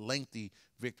victory, lengthy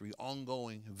victory,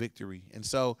 ongoing victory. And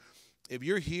so if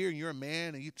you're here and you're a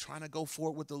man and you're trying to go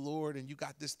forward with the Lord and you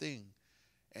got this thing,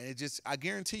 and I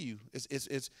guarantee you,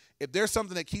 it's if there's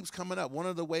something that keeps coming up, one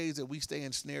of the ways that we stay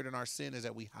ensnared in our sin is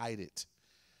that we hide it.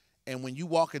 And when you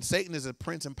walk in, Satan is a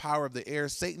prince and power of the air.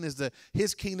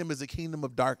 His kingdom is a kingdom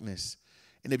of darkness.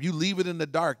 And if you leave it in the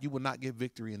dark, you will not get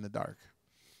victory in the dark.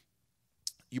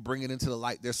 You bring it into the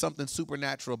light. There's something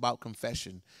supernatural about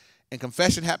confession. And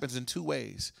confession happens in 2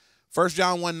 ways. 1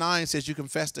 John 1:9 says you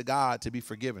confess to God to be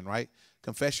forgiven, right?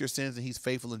 Confess your sins and he's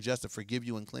faithful and just to forgive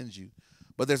you and cleanse you.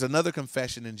 But there's another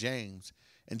confession in James.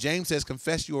 And James says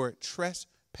confess your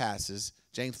trespasses,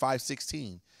 James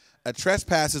 5:16. A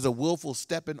trespass is a willful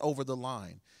stepping over the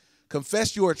line.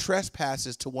 Confess your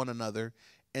trespasses to one another.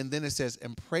 And then it says,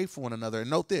 and pray for one another. And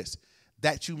note this,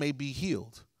 that you may be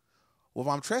healed. Well,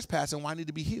 if I'm trespassing, well, I need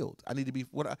to be healed. I need to be,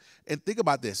 and think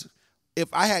about this. If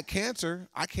I had cancer,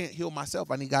 I can't heal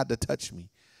myself. I need God to touch me.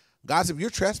 God said, if you're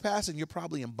trespassing, you're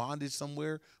probably in bondage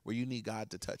somewhere where you need God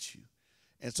to touch you.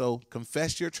 And so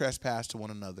confess your trespass to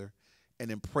one another and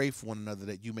then pray for one another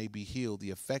that you may be healed.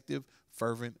 The effective,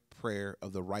 fervent prayer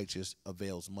of the righteous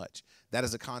avails much. That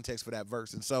is the context for that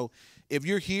verse. And so if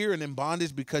you're here and in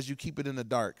bondage because you keep it in the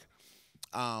dark,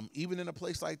 even in a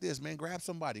place like this, man, grab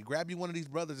somebody. Grab you one of these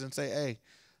brothers and say, hey,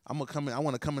 I'm gonna come in. I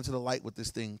want to come into the light with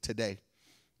this thing today.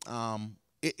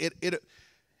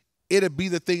 It'll be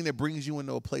the thing that brings you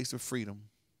into a place of freedom.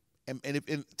 And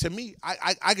to me,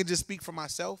 I could just speak for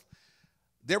myself.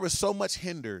 There was so much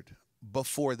hindered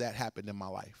before that happened in my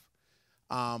life.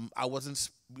 I wasn't,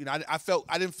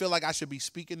 I didn't feel like I should be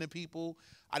speaking to people.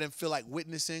 I didn't feel like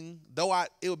witnessing, though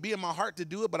it would be in my heart to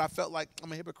do it, but I felt like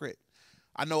I'm a hypocrite.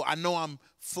 I know I'm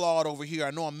flawed over here.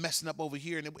 I know I'm messing up over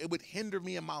here, and it would hinder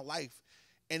me in my life.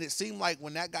 And it seemed like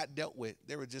when that got dealt with,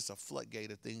 there was just a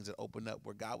floodgate of things that opened up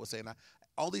where God was saying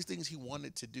all these things he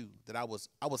wanted to do that I was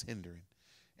hindering.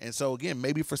 And so again,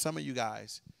 maybe for some of you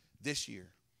guys this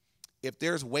year, if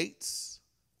there's weights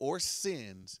or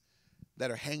sins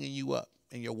that are hanging you up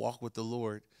in your walk with the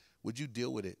Lord, would you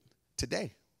deal with it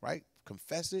today, right?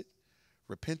 Confess it,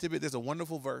 repent of it. There's a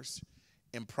wonderful verse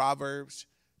in Proverbs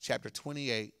chapter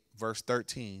 28, verse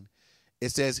 13. It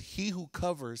says, he who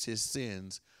covers his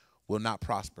sins will not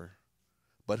prosper,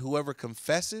 but whoever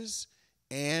confesses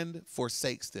and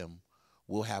forsakes them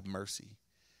will have mercy.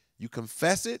 You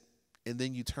confess it, and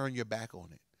then you turn your back on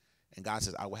it. And God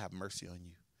says, I will have mercy on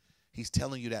you. He's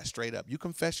telling you that straight up. You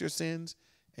confess your sins,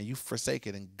 and you forsake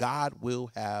it, and God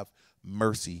will have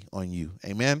mercy on you.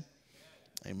 Amen?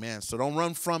 Amen. So don't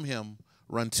run from him,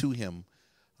 run to him.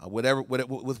 Whatever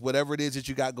it is that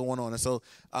you got going on. And so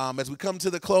as we come to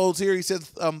the close here, he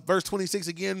says, verse 26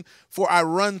 again, for I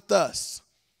run thus,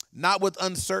 not with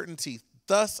uncertainty.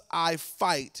 Thus I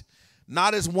fight,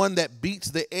 not as one that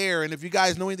beats the air. And if you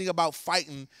guys know anything about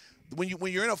fighting, when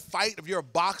you're in a fight, if you're a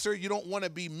boxer, you don't want to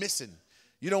be missing.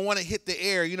 You don't want to hit the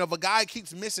air. If a guy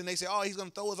keeps missing, they say, oh, he's going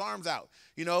to throw his arms out.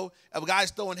 If a guy's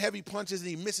throwing heavy punches and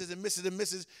he misses and misses and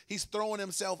misses, he's throwing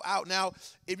himself out. Now,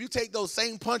 if you take those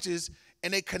same punches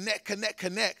and they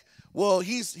connect, well,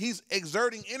 he's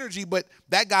exerting energy, but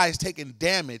that guy is taking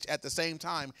damage at the same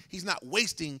time. He's not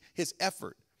wasting his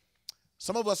effort.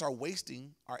 Some of us are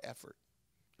wasting our effort.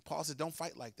 Paul said, don't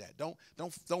fight like that. Don't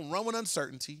run with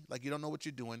uncertainty, like you don't know what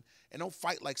you're doing, and don't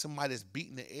fight like somebody that's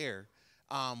beating the air,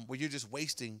 where you're just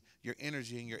wasting your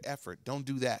energy and your effort. Don't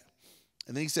do that.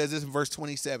 And then he says this in verse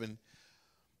 27,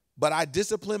 but I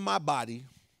discipline my body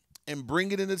and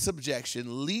bring it into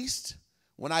subjection, lest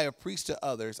when I have preached to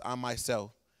others, I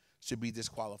myself should be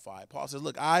disqualified. Paul says,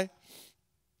 look, I'm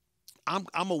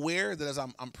aware that as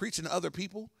I'm preaching to other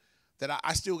people, that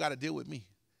I still got to deal with me.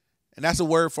 And that's a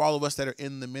word for all of us that are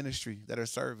in the ministry, that are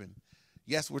serving.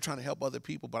 Yes, we're trying to help other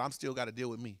people, but I'm still got to deal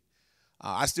with me.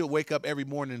 I still wake up every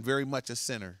morning very much a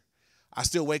sinner. I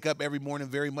still wake up every morning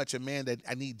very much a man that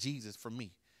I need Jesus for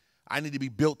me. I need to be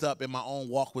built up in my own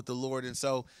walk with the Lord. And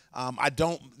so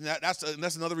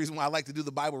that's another reason why I like to do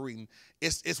the Bible reading.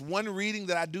 It's one reading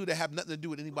that I do that have nothing to do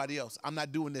with anybody else. I'm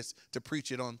not doing this to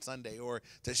preach it on Sunday or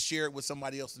to share it with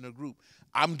somebody else in the group.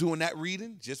 I'm doing that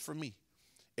reading just for me.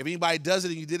 If anybody does it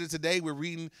and you did it today, we're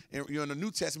reading, you're in the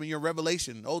New Testament, you're in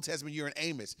Revelation. The Old Testament, you're in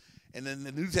Amos. And then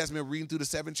the New Testament, reading through the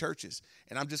 7 churches.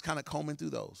 And I'm just kind of combing through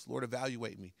those. Lord,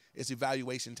 evaluate me. It's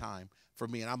evaluation time for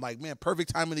me. And I'm like, man,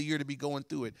 perfect time of the year to be going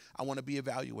through it. I want to be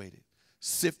evaluated.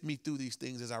 Sift me through these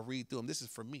things as I read through them. This is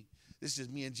for me. This is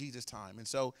just me and Jesus time. And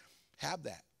so have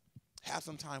that. Have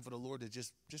some time for the Lord to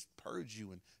just purge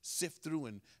you and sift through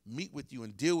and meet with you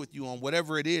and deal with you on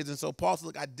whatever it is. And so Paul said,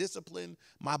 look, I discipline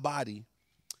my body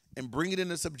and bring it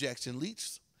into subjection,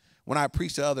 lest when I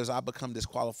preach to others, I become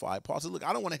disqualified. Paul said, look,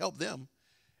 I don't want to help them,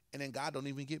 and then God don't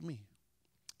even get me.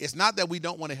 It's not that we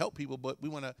don't want to help people, but we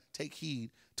want to take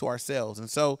heed to ourselves. And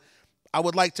so I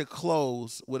would like to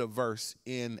close with a verse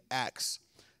in Acts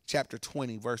chapter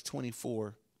 20, verse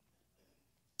 24.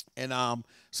 And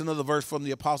it's another verse from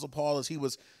the Apostle Paul as he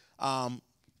was,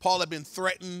 Paul had been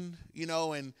threatened,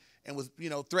 and was,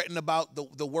 threatened about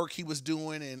the work he was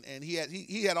doing. And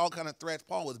he had all kind of threats.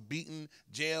 Paul was beaten,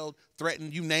 jailed,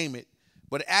 threatened, you name it.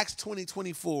 But Acts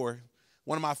 20:24,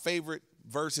 one of my favorite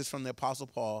verses from the Apostle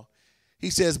Paul, he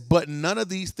says, but none of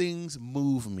these things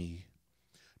move me,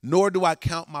 nor do I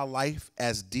count my life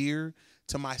as dear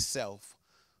to myself,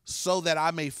 so that I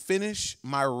may finish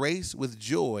my race with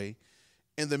joy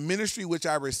in the ministry which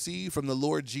I received from the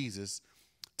Lord Jesus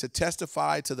to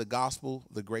testify to the gospel,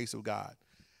 the grace of God.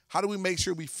 How do we make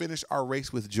sure we finish our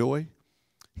race with joy?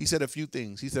 He said a few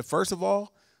things. He said, first of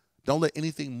all, don't let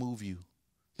anything move you.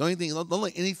 Don't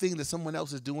let anything that someone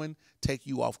else is doing take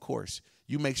you off course.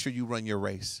 You make sure you run your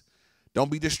race.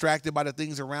 Don't be distracted by the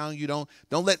things around you. Don't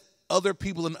let other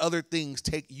people and other things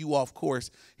take you off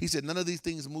course. He said, none of these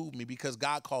things move me because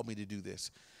God called me to do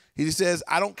this. He says,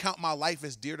 I don't count my life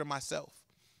as dear to myself.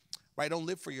 Right? Don't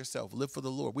live for yourself. Live for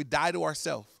the Lord. We die to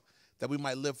ourselves that we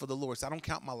might live for the Lord. So I don't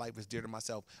count my life as dear to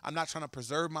myself. I'm not trying to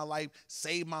preserve my life,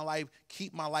 save my life,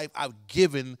 keep my life. I've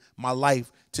given my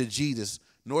life to Jesus.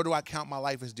 Nor do I count my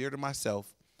life as dear to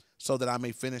myself so that I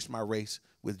may finish my race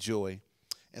with joy.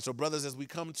 And so, brothers, as we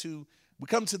come to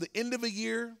the end of a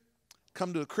year,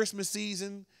 come to a Christmas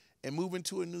season, and move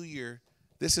into a new year,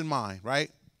 this in mind, right?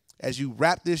 As you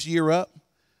wrap this year up,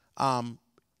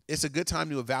 it's a good time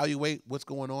to evaluate what's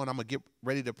going on. I'm going to get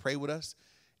ready to pray with us.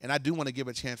 And I do want to give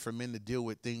a chance for men to deal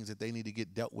with things that they need to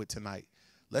get dealt with tonight.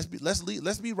 Let's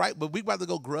be right, but we're about to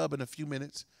go grub in a few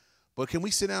minutes. But can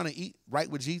we sit down and eat right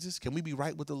with Jesus? Can we be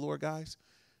right with the Lord, guys?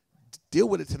 Deal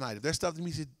with it tonight. If there's stuff that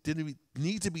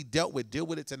needs to be dealt with, deal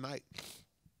with it tonight.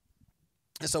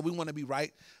 And so we want to be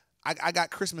right. I got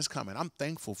Christmas coming. I'm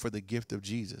thankful for the gift of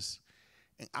Jesus.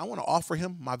 And I want to offer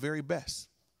him my very best.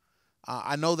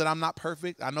 I know that I'm not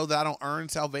perfect. I know that I don't earn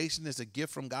salvation. It's a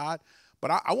gift from God. But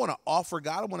I want to offer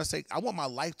God. I want my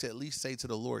life to at least say to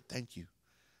the Lord, thank you.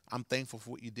 I'm thankful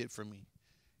for what you did for me.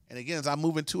 And again, as I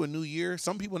move into a new year,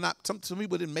 some people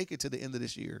didn't make it to the end of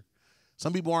this year.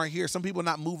 Some people aren't here. Some people are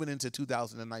not moving into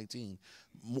 2019.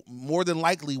 More than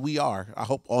likely we are. I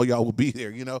hope all y'all will be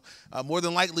there, More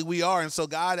than likely we are. And so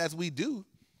God, as we do,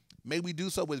 may we do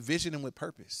so with vision and with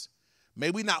purpose. May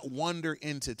we not wander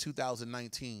into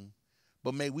 2019,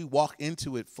 but may we walk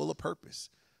into it full of purpose.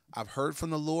 I've heard from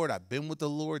the Lord. I've been with the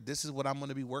Lord. This is what I'm going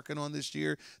to be working on this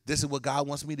year. This is what God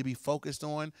wants me to be focused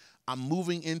on. I'm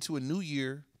moving into a new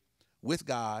year with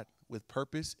God, with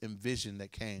purpose and vision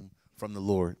that came from the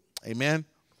Lord. Amen.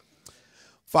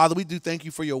 Father, we do thank you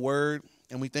for your word,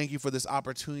 and we thank you for this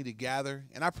opportunity to gather.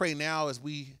 And I pray now as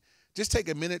we just take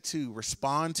a minute to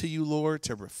respond to you, Lord,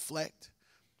 to reflect.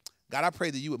 God, I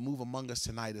pray that you would move among us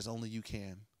tonight as only you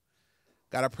can.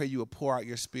 God, I pray you would pour out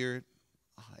your spirit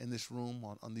in this room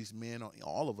on these men, on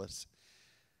all of us.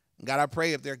 And God, I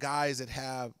pray if there are guys that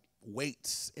have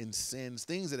weights and sins,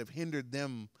 things that have hindered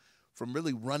them from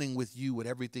really running with you with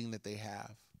everything that they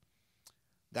have.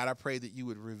 God, I pray that you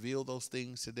would reveal those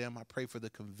things to them. I pray for the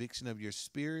conviction of your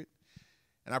spirit.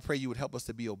 And I pray you would help us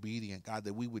to be obedient, God,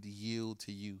 that we would yield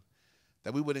to you,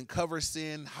 that we would uncover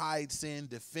sin, hide sin,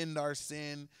 defend our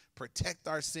sin, protect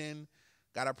our sin.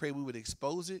 God, I pray we would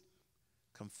expose it,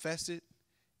 confess it,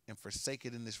 and forsake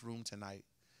it in this room tonight,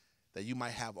 that you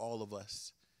might have all of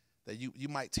us, that you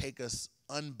might take us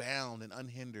unbound and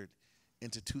unhindered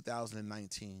into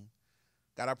 2019.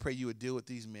 God, I pray you would deal with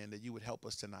these men, that you would help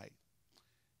us tonight.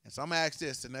 And so I'm going to ask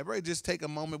this, and everybody just take a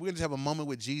moment. We're going to have a moment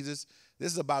with Jesus.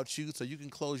 This is about you, so you can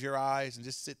close your eyes and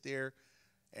just sit there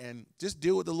and just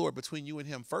deal with the Lord between you and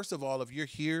him. First of all, if you're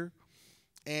here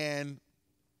and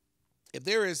if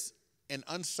there is an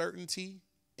uncertainty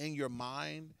in your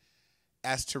mind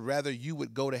as to whether you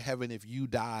would go to heaven if you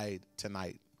died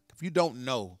tonight, if you don't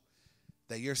know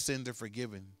that your sins are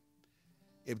forgiven,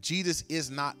 if Jesus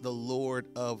is not the Lord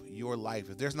of your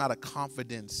life, if there's not a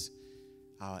confidence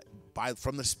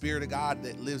from the Spirit of God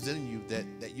that lives in you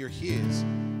that you're his,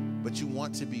 but you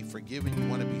want to be forgiven, you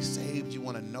want to be saved, you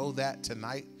want to know that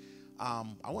tonight, I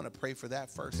want to pray for that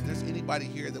first. If there's anybody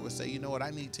here that would say, you know what, I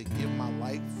need to give my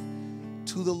life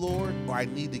to the Lord, or I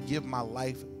need to give my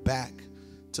life back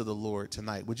to the Lord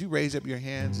tonight, would you raise up your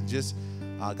hands and just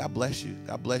God bless you.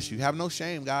 God bless you. Have no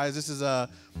shame, guys. This is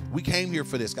we came here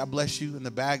for this. God bless you in the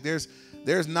back. There's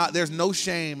no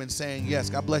shame in saying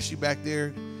yes. God bless you back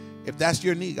there. If that's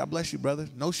your need, God bless you, brother.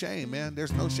 No shame, man.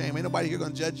 There's no shame. Ain't nobody here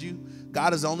going to judge you.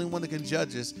 God is the only one that can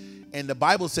judge us. And the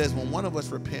Bible says when one of us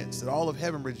repents, that all of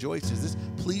heaven rejoices. This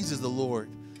pleases the Lord.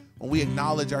 When we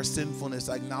acknowledge our sinfulness,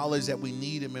 acknowledge that we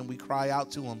need him, and we cry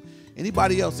out to him.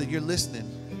 Anybody else that you're listening,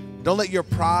 don't let your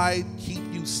pride keep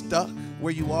you stuck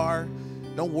where you are.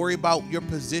 Don't worry about your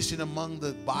position among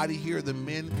the body here, the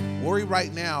men. Worry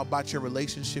right now about your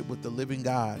relationship with the living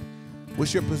God.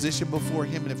 What's your position before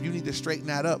him? And if you need to straighten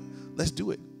that up, let's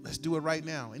do it. Let's do it right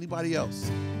now. Anybody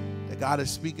else that God is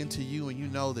speaking to you and you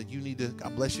know that you need to,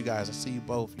 God bless you guys. I see you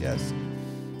both. Yes.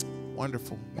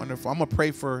 Wonderful. Wonderful. I'm going to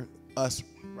pray for us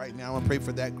right now. I'm going to pray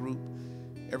for that group.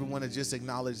 Everyone that just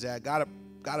acknowledged that. God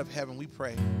of heaven, we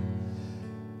pray.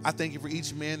 I thank you for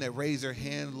each man that raised their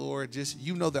hand, Lord. Just,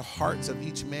 you know the hearts of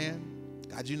each man.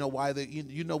 God, you know why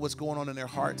you know what's going on in their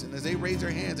hearts. And as they raise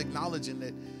their hands, acknowledging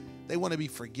that they want to be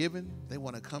forgiven, they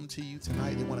want to come to you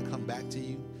tonight, they want to come back to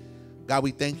you. God, we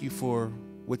thank you for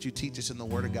what you teach us in the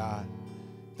Word of God.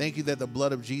 Thank you that the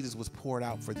blood of Jesus was poured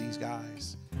out for these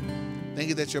guys. Thank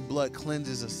you that your blood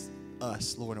cleanses us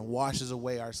us, Lord, and washes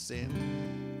away our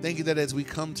sin. Thank you that as we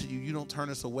come to you, you don't turn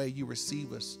us away. You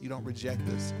receive us. You don't reject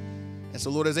us. And so,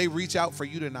 Lord, as they reach out for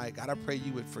you tonight, God, I pray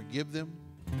you would forgive them,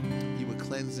 you would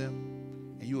cleanse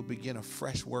them, and you would begin a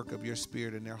fresh work of your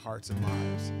spirit in their hearts and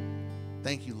lives.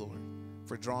 Thank you, Lord,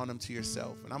 for drawing them to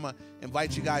yourself. And I'm going to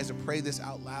invite you guys to pray this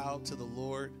out loud to the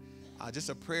Lord. Just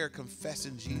a prayer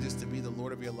confessing Jesus to be the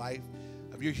Lord of your life.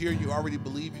 If you're here and you already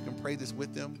believe, you can pray this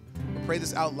with them. Pray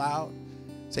this out loud.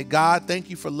 Say, God, thank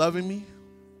you for loving me.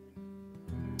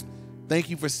 Thank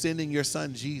you for sending your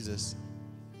son, Jesus,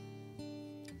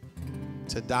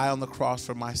 to die on the cross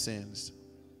for my sins.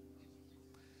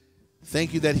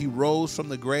 Thank you that he rose from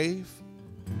the grave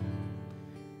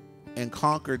and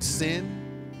conquered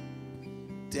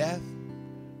sin, death,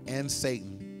 and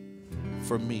Satan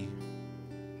for me.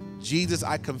 Jesus,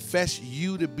 I confess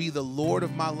you to be the Lord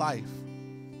of my life.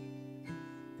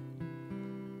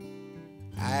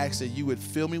 I ask that you would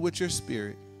fill me with your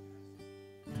spirit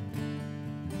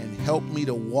and help me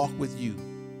to walk with you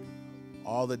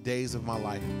all the days of my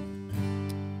life.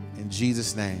 In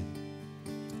Jesus' name,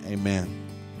 amen.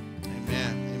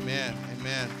 Amen, amen,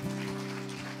 amen.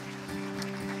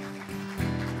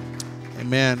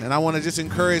 Amen. And I want to just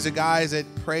encourage the guys that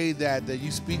prayed that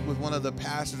you speak with one of the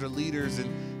pastors or leaders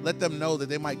and let them know that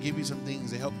they might give you some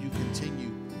things to help you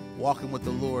continue walking with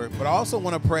the Lord. But I also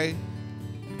want to pray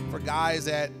for guys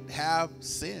that have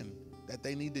sin that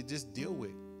they need to just deal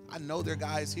with. I know there are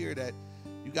guys here that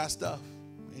you got stuff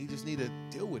and you just need to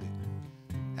deal with it.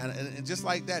 And just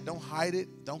like that, don't hide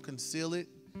it. Don't conceal it.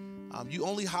 You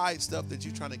only hide stuff that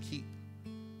you're trying to keep.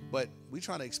 But we're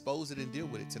trying to expose it and deal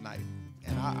with it tonight.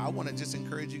 And I want to just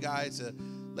encourage you guys to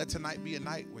let tonight be a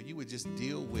night where you would just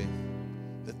deal with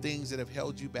the things that have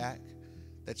held you back,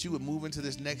 that you would move into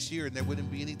this next year and there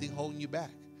wouldn't be anything holding you back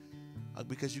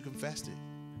because you confessed it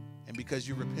and because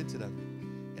you repented of it.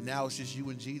 And now it's just you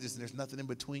and Jesus and there's nothing in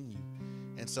between you.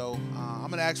 And so I'm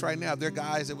going to ask right now, if there are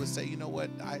guys that would say, you know what,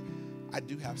 I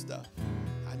do have stuff.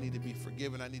 I need to be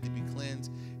forgiven. I need to be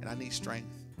cleansed and I need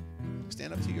strength.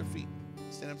 Stand up to your feet.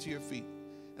 Stand up to your feet.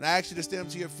 And I ask you to stand up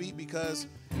to your feet because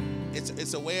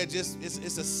it's a way of just,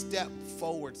 it's a step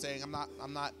forward saying, I'm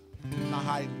not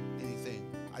hiding anything.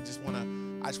 I just want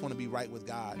to be right with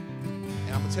God.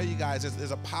 And I'm going to tell you guys,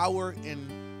 there's a power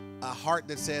in a heart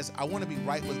that says, I want to be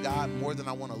right with God more than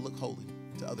I want to look holy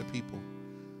to other people.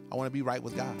 I want to be right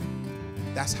with God.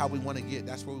 That's how we want to get.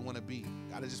 That's where we want to be.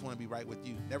 God, I just want to be right with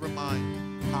you. Never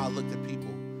mind how I look to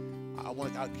people.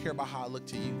 I care about how I look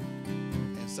to you.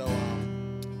 And so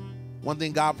one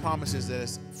thing God promises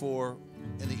us for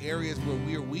in the areas where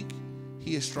we are weak,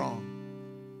 he is strong.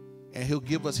 And he'll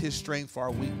give us his strength for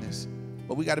our weakness.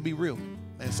 But we got to be real.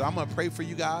 And so I'm going to pray for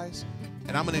you guys.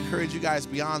 And I'm going to encourage you guys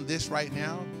beyond this right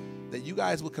now that you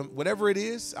guys will come, whatever it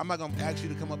is, I'm not going to ask you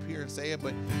to come up here and say it,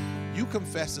 but you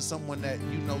confess to someone that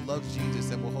you know loves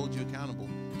Jesus and will hold you accountable.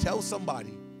 Tell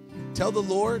somebody. Tell the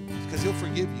Lord because he'll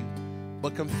forgive you.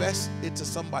 But confess it to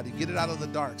somebody. Get it out of the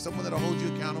dark. Someone that'll hold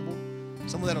you accountable.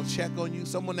 Someone that'll check on you.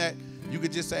 Someone that you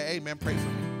could just say, hey, man, pray for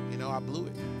me. You know, I blew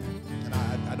it. And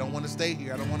I don't want to stay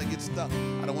here. I don't want to get stuck.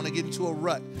 I don't want to get into a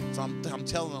rut. So I'm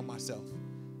telling on myself.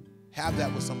 Have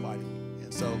that with somebody.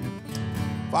 And so,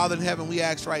 Father in heaven, we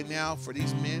ask right now for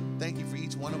these men. Thank you for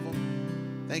each one of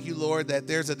them. Thank you, Lord, that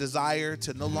there's a desire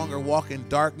to no longer walk in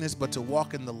darkness, but to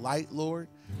walk in the light, Lord.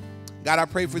 God, I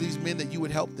pray for these men that you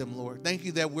would help them, Lord. Thank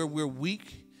you that where we're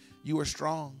weak, you are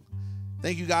strong.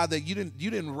 Thank you, God, that you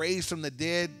didn't raise from the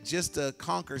dead just to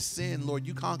conquer sin, Lord.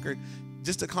 You conquered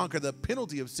just to conquer the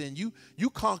penalty of sin. You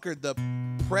conquered the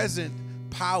present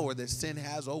power that sin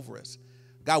has over us.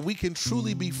 God, we can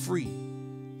truly be free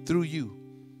through you.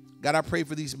 God, I pray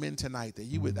for these men tonight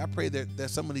I pray that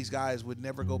some of these guys would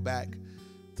never go back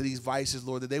to these vices,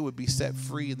 Lord, that they would be set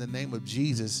free in the name of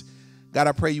Jesus. God,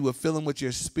 I pray you would fill them with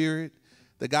your spirit,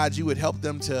 that God, you would help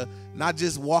them to not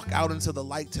just walk out into the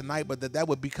light tonight, but that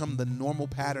would become the normal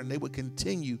pattern. They would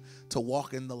continue to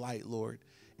walk in the light, Lord.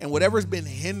 And whatever's been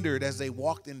hindered as they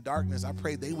walked in darkness, I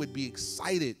pray they would be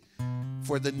excited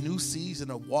for the new season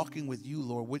of walking with you,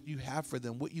 Lord, what you have for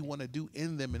them, what you want to do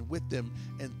in them and with them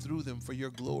and through them for your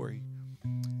glory.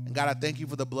 And God, I thank you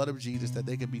for the blood of Jesus, that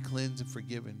they can be cleansed and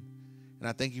forgiven. And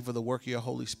I thank you for the work of your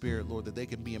Holy Spirit, Lord, that they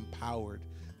can be empowered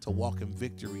to walk in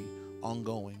victory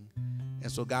ongoing.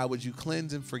 And so, God, would you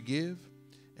cleanse and forgive?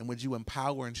 And would you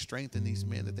empower and strengthen these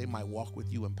men that they might walk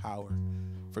with you in power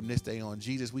from this day on?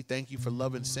 Jesus, we thank you for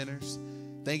loving sinners.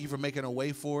 Thank you for making a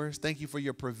way for us. Thank you for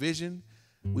your provision.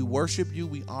 We worship you.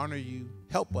 We honor you.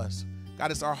 Help us.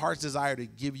 God, it's our heart's desire to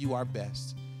give you our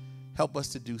best. Help us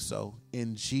to do so.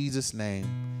 In Jesus' name,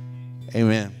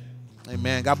 amen.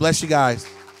 Amen. God bless you guys.